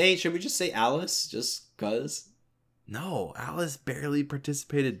just say Alice just cuz? No, Alice barely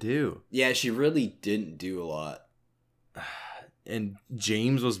participated too. Yeah, she really didn't do a lot. And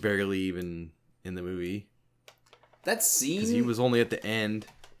James was barely even in the movie. That scene, because he was only at the end,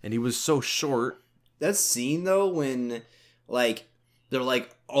 and he was so short. That scene though, when like they're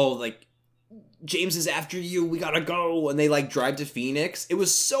like, oh, like James is after you, we gotta go, and they like drive to Phoenix. It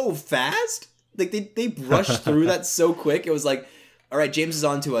was so fast. Like they brushed through that so quick. It was like, all right, James is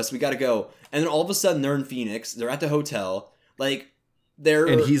on to us. We gotta go. And then all of a sudden they're in Phoenix. They're at the hotel. Like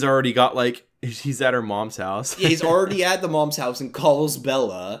and he's already got like he's at her mom's house. Yeah, he's already at the mom's house and calls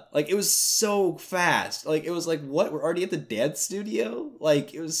Bella. Like it was so fast. Like it was like, what? We're already at the dance studio.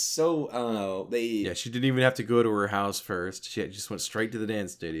 Like it was so, I don't know. Yeah, she didn't even have to go to her house first. She just went straight to the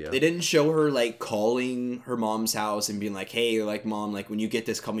dance studio. They didn't show her like calling her mom's house and being like, hey, like mom, like when you get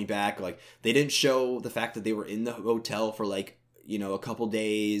this, call me back. Like they didn't show the fact that they were in the hotel for like, a couple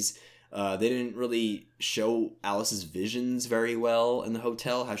days. They didn't really show Alice's visions very well in the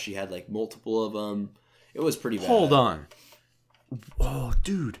hotel, how she had like multiple of them. It was pretty bad. Hold on. Oh,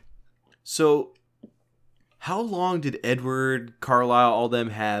 dude. So, how long did Edward, Carlisle, all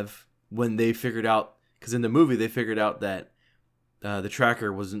them have when they figured out, because in the movie they figured out that the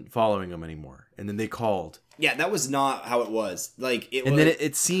tracker wasn't following them anymore, and then they called. Yeah, that was not how it was. Like then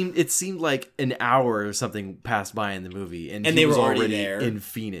it seemed like an hour or something passed by in the movie, and they were already there in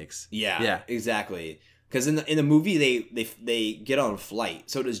Phoenix. Yeah, exactly. Because in the movie they get on a flight.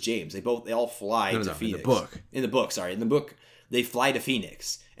 So does James. They all fly to Phoenix. In the book, they fly to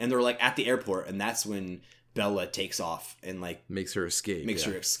Phoenix, and they're like at the airport, and that's when Bella takes off and like makes her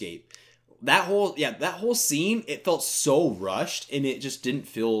escape. That whole scene, it felt so rushed, and it just didn't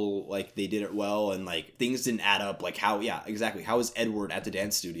feel like they did it well, and like things didn't add up. Like how is Edward at the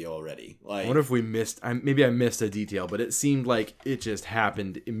dance studio already? Like, I wonder if we missed. Maybe I missed a detail, but it seemed like it just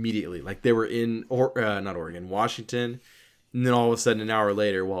happened immediately. Like they were in Washington, and then all of a sudden, an hour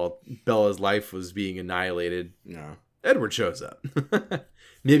later, while Bella's life was being annihilated, Edward shows up.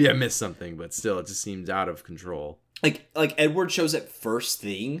 Maybe I missed something, but still, it just seems out of control. Like Edward shows up first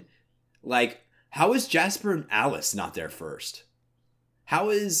thing. Like, how is Jasper and Alice not there first? How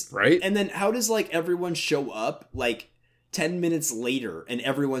is Right? And then how does like everyone show up like 10 minutes later and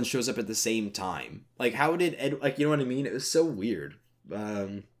everyone shows up at the same time? Like how did like you know what I mean? It was so weird.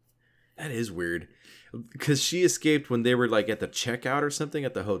 That is weird. Because she escaped when they were like at the checkout or something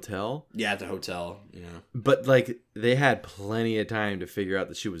at the hotel. Yeah, at the hotel. Yeah. But like they had plenty of time to figure out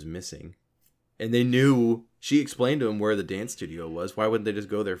that she was missing. And they knew, she explained to them where the dance studio was. Why wouldn't they just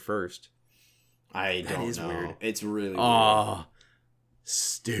go there first? I That don't is know. weird. It's really weird. Oh,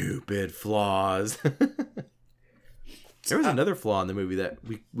 stupid flaws. There was another flaw in the movie that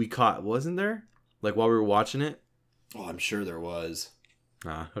we caught, wasn't there? Like while we were watching it? Oh, I'm sure there was.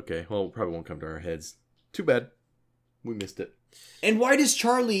 Okay. Well, it probably won't come to our heads. Too bad. We missed it. And why does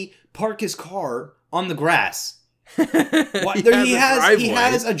Charlie park his car on the grass? Why, he he has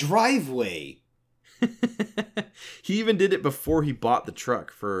has a driveway. He even did it before he bought the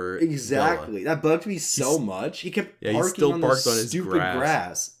truck for Exactly. That bugged me so much. He kept Yeah, he parking still on parked the on his stupid grass.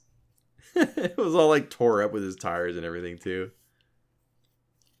 grass. It was all like tore up with his tires and everything too.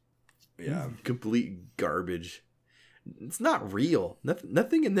 Yeah. Complete garbage. It's not real.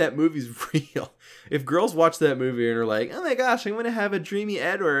 Nothing in that movie's real. If girls watch that movie and are like, "Oh my gosh, I'm gonna have a dreamy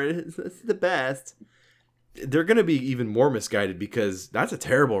Edward. It's the best," they're gonna be even more misguided because that's a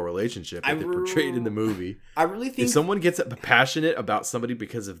terrible relationship that they portrayed in the movie. I really think If someone gets passionate about somebody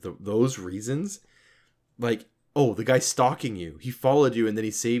because of those reasons, like, oh, the guy's stalking you. He followed you and then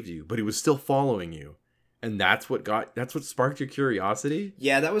he saved you, but he was still following you. And that's what sparked your curiosity?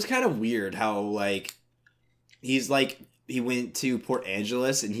 Yeah, that was kind of weird how like he went to Port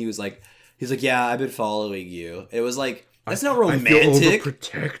Angeles and he's like, "Yeah, I've been following you." It was like that's not romantic. I feel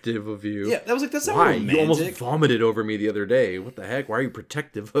overprotective of you. Yeah, that was like that's not Why? romantic. You almost vomited over me the other day. What the heck? Why are you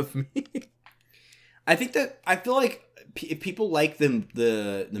protective of me? I feel like if people like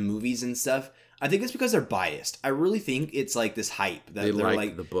the movies and stuff, I think it's because they're biased. I really think it's like this hype that They they're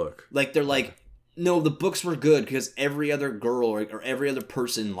like the book. Like they're like, no, the books were good because every other girl or every other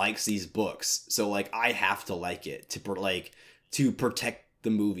person likes these books. So like I have to like it to protect the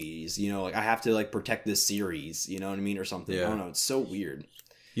movies, you know, like I have to like protect this series, you know what I mean, or something. Yeah. I don't know. It's so weird.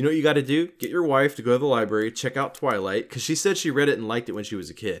 You know what you got to do? Get your wife to go to the library, check out Twilight, because she said she read it and liked it when she was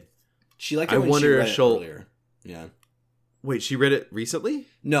a kid. She liked it I when wonder she if read it she'll- earlier. Yeah. Wait, she read it recently?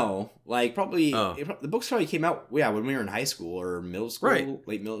 No, like probably Oh. the books probably came out when we were in high school or middle school, Right.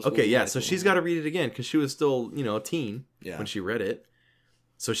 late middle school. Okay, yeah, high so school. she's got to read it again because she was still, a teen Yeah. when she read it.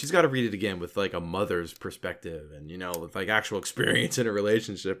 So she's got to read it again with like a mother's perspective and, with like actual experience in a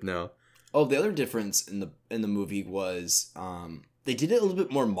relationship now. Oh, the other difference in the movie was they did it a little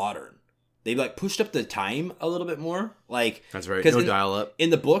bit more modern. They like pushed up the time a little bit more. Like That's right. 'cause No in- dial up.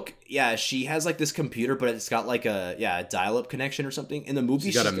 in the book, yeah, she has like this computer, but it's got like a dial-up connection or something. In the movie,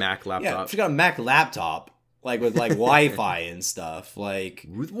 She's got a Mac Yeah, laptop. she got a Mac laptop, like with like Wi-Fi and stuff. Like,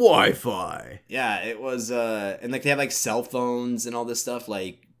 With Wi-Fi. yeah, it was and like they have like cell phones and all this stuff.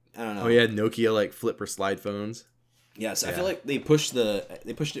 Like, I don't know. Oh yeah, Nokia like flip or slide phones. Yeah, so I Yeah. feel like they pushed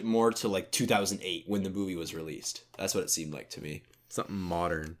it more to like 2008 when the movie was released. That's what it seemed like to me. Something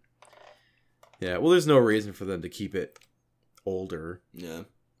modern. Yeah, well, there's no reason for them to keep it older. Yeah.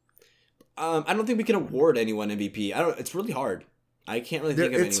 I don't think we can award anyone MVP. It's really hard. I can't really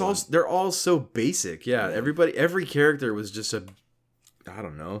think of anyone. They're all so basic. Yeah, every character was just I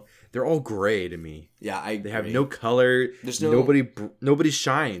don't know. They're all gray to me. Yeah, They have no color. There's no- nobody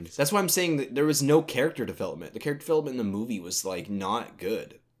shines. That's why I'm saying that there was no character development. The character development in the movie was like not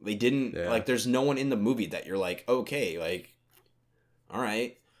good. They didn't like. There's no one in the movie that you're like, okay, like, all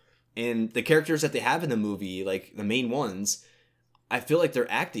right. And the characters that they have in the movie, like the main ones, I feel like their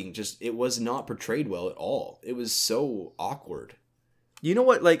acting it was not portrayed well at all. It was so awkward. You know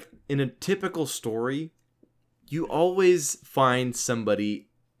what? Like in a typical story, you always find somebody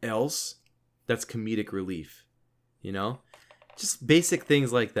else that's comedic relief. Just basic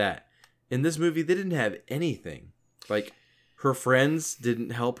things like that. In this movie, they didn't have anything. Like her friends didn't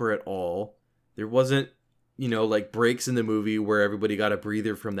help her at all. There wasn't, like breaks in the movie where everybody got a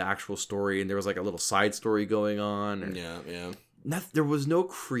breather from the actual story and there was like a little side story going on. Or Yeah. there was no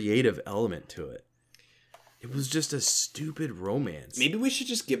creative element to it. It was just a stupid romance. Maybe we should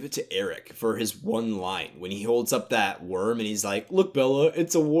just give it to Eric for his one line when he holds up that worm and he's like, "Look, Bella,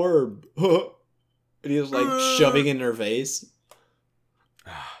 it's a worm." And he was like shoving it in her face.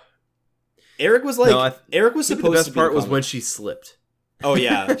 Eric was like, No, Eric was I think supposed the best to be part the was comic. when she slipped. Oh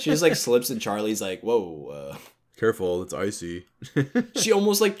yeah, she just like slips and Charlie's like, "Whoa." Careful, it's icy. She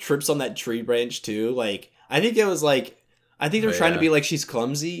almost like trips on that tree branch too. Like I think it was like, I think they're Oh, trying to yeah. be like she's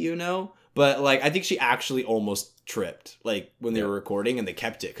clumsy, But like, I think she actually almost tripped, like when they were recording, and they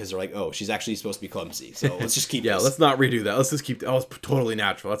kept it because they're like, oh, she's actually supposed to be clumsy, so let's just keep. Yeah, this. let's not redo that. Let's just keep. That was totally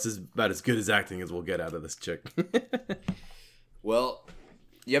natural. That's about as good as acting as we'll get out of this chick. Well,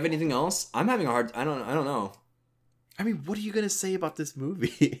 you have anything else? I'm having a hard. I don't know. I mean, what are you gonna say about this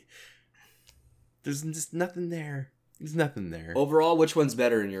movie? There's just nothing there. There's nothing there. Overall, which one's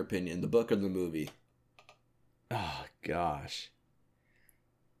better in your opinion, the book or the movie? Oh gosh.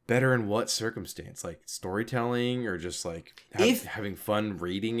 Better in what circumstance? Like storytelling, or just like having fun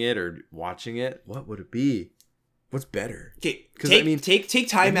reading it or watching it? What would it be? What's better? Okay, 'Cause, take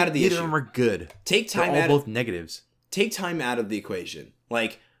time out of the neither issue. of them are good. Take time They're all out. both negatives. Take time out of the equation.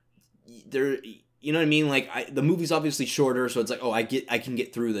 Like there, you know what I mean? Like the movie's obviously shorter, so it's like, oh, I can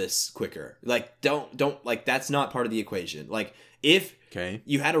get through this quicker. Like don't like that's not part of the equation. Like if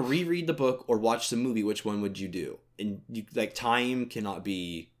you had to reread the book or watch the movie, which one would you do? And like time cannot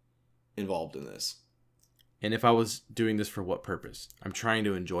be involved in this. And if I was doing this for what purpose? I'm trying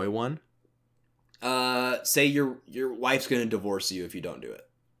to enjoy one. Say your wife's gonna divorce you if you don't do it.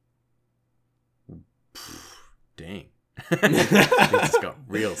 Dang. This got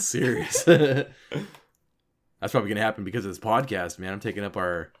real serious. That's probably gonna happen because of this podcast, man. I'm taking up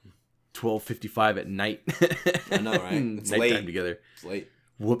our 12:55 at night. I know, right? It's nighttime late. together. It's late.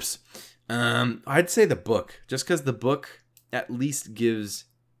 Whoops. I'd say the book, just because the book at least gives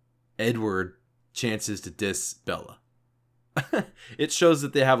Edward chances to diss Bella. It shows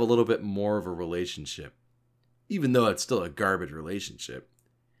that they have a little bit more of a relationship, even though it's still a garbage relationship.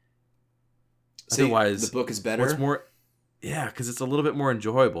 So otherwise, the book is better. What's more, yeah, because it's a little bit more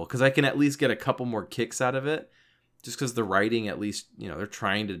enjoyable. Because I can at least get a couple more kicks out of it, just because the writing, at least, you know, they're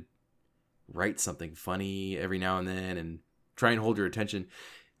trying to write something funny every now and then and try and hold your attention.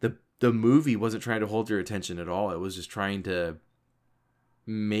 The movie wasn't trying to hold your attention at all. It was just trying to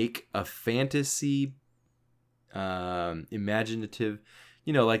make a fantasy, imaginative,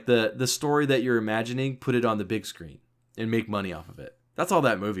 you know, like the story that you're imagining, put it on the big screen and make money off of it. That's all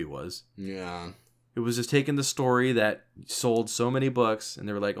that movie was. Yeah. It was just taking the story that sold so many books, and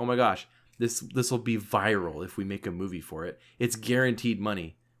they were like, oh my gosh, this will be viral if we make a movie for it. It's guaranteed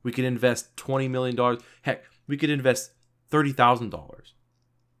money. We could invest $20 million. Heck, we could invest $30,000.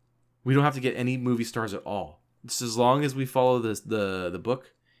 We don't have to get any movie stars at all. Just as long as we follow the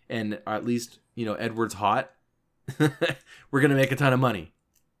book, and at least, you know, Edward's hot, we're going to make a ton of money.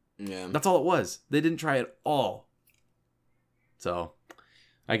 Yeah. That's all it was. They didn't try at all. So,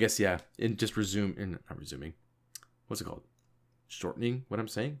 I guess, yeah. And just not resuming. What's it called? Shortening what I'm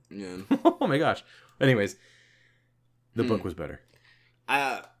saying? Yeah. Oh my gosh. Anyways, the book was better.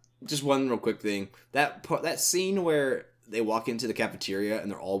 Just one real quick thing. That scene where they walk into the cafeteria and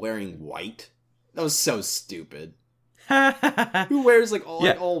they're all wearing white. That was so stupid. Who wears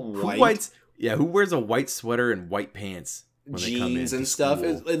all white? Who wears a white sweater and white pants? When they come Jeans into and stuff.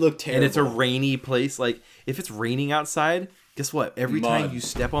 school? It looked terrible. And it's a rainy place. Like, if it's raining outside, guess what? Every time you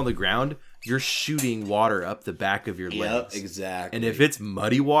step on the ground, you're shooting water up the back of your legs. Yep, exactly. And if it's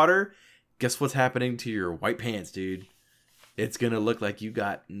muddy water, guess what's happening to your white pants, dude? It's going to look like you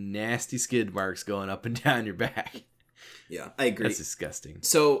got nasty skid marks going up and down your back. Yeah, I agree. That's disgusting.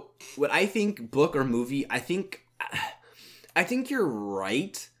 So, what I think, book or movie, I think you're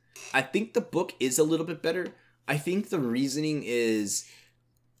right. I think the book is a little bit better. I think the reasoning is,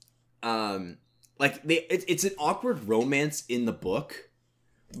 it's an awkward romance in the book,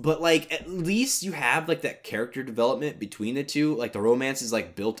 but like at least you have like that character development between the two. Like the romance is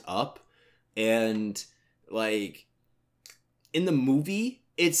like built up, and like in the movie,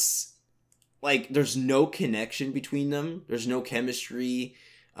 it's like there's no connection between them. There's no chemistry.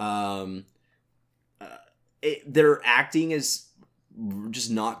 Their acting is just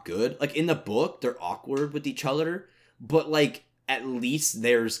not good. Like in the book, they're awkward with each other, but like at least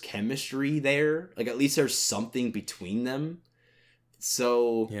there's chemistry there. Like at least there's something between them.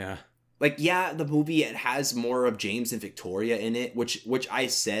 So yeah, like yeah, the movie, it has more of James and Victoria in it, which I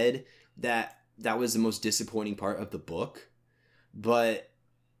said that was the most disappointing part of the book, but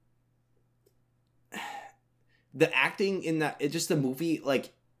the acting in that, the movie,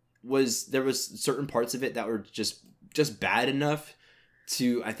 like there was certain parts of it that were just bad enough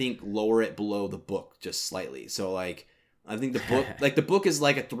to, I think, lower it below the book just slightly. So like I think the book is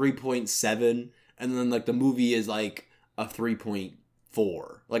like a 3.7, and then like the movie is like a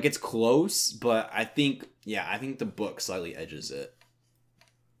 3.4. Like it's close, but I think the book slightly edges it.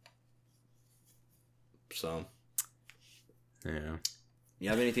 So yeah. You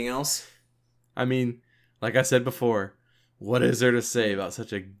have anything else? I mean, like I said before, what is there to say about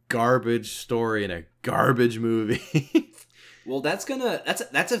such a garbage story and a garbage movie? Well, that's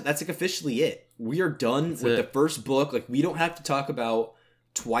like officially it. We are done That's with it. the first book. Like, we don't have to talk about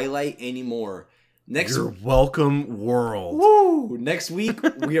Twilight anymore. Your welcome world. Woo! Next week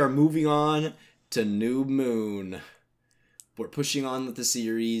we are moving on to New Moon. We're pushing on with the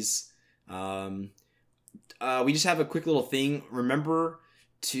series. We just have a quick little thing. Remember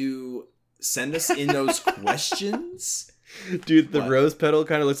to send us in those questions. Dude, the What? rose petal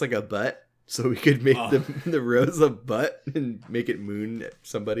kind of looks like a butt. So we could make the rose a butt and make it moon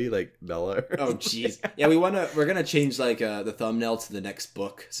somebody like Bella. Or Oh jeez. Yeah, we're gonna change like the thumbnail to the next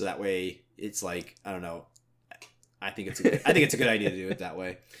book, so that way it's like, I don't know. I think it's a good idea to do it that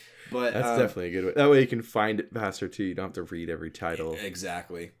way. But That's definitely a good way. That way you can find it faster too. You don't have to read every title.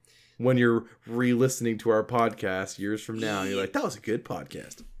 Exactly. When you're re-listening to our podcast years from now, you're like, that was a good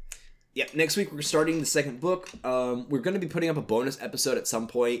podcast. Yep. Next week we're starting the second book. We're gonna be putting up a bonus episode at some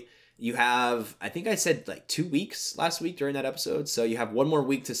point. You have, I think I said like 2 weeks last week during that episode, so you have one more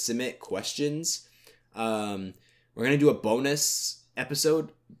week to submit questions. We're gonna do a bonus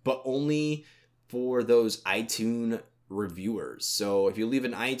episode, but only for those iTunes reviewers. So if you leave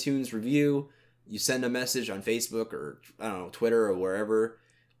an iTunes review, you send a message on Facebook or, I don't know, Twitter or wherever,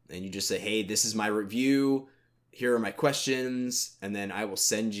 and you just say, hey, this is my review, here are my questions, and then I will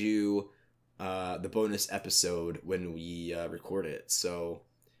send you the bonus episode when we record it. So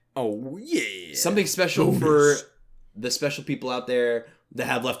Oh, yeah. something special Bonus. for the special people out there that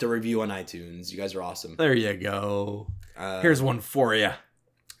have left a review on iTunes. You guys are awesome. There you go. Uh, Here's one for you.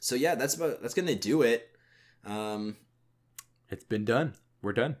 So yeah, that's gonna do it. It's been done.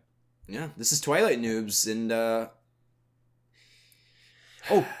 We're done. Yeah, this is Twilight Noobs, and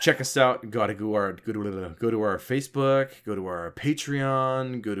Oh, check us out. Go to our Facebook, go to our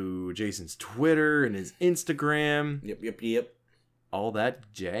Patreon, go to Jason's Twitter and his Instagram, yep. all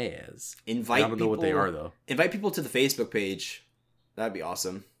that jazz. Invite I don't know what they are though. Invite people to the Facebook page. That'd be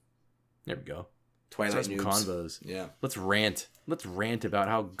awesome. There we go. Twilight Start some Noobs. convos. Yeah. Let's rant. Let's rant about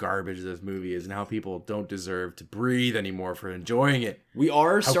how garbage this movie is and how people don't deserve to breathe anymore for enjoying it. We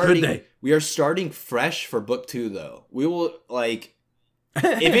are How starting. could they? We are starting fresh for book 2, though. We will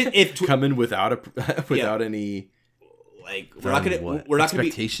if Come in without any we're not gonna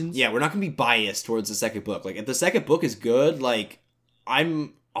expectations. we're not gonna be biased towards the second book. Like, if the second book is good, like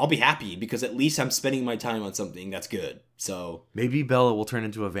I'll be happy because at least I'm spending my time on something that's good. So Maybe Bella will turn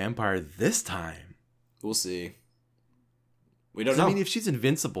into a vampire this time. we'll see. We don't 'Cause, know. I mean, if she's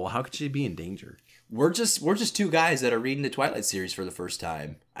invincible, how could she be in danger? We're just two guys that are reading the Twilight series for the first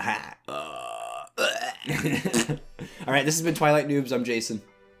time. All right, this has been Twilight Noobs. I'm Jason.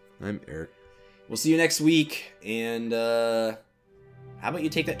 I'm Eric. We'll see you next week. And how about you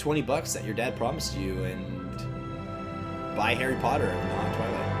take that $20 that your dad promised you and buy Harry Potter and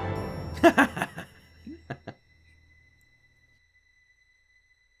not Twilight?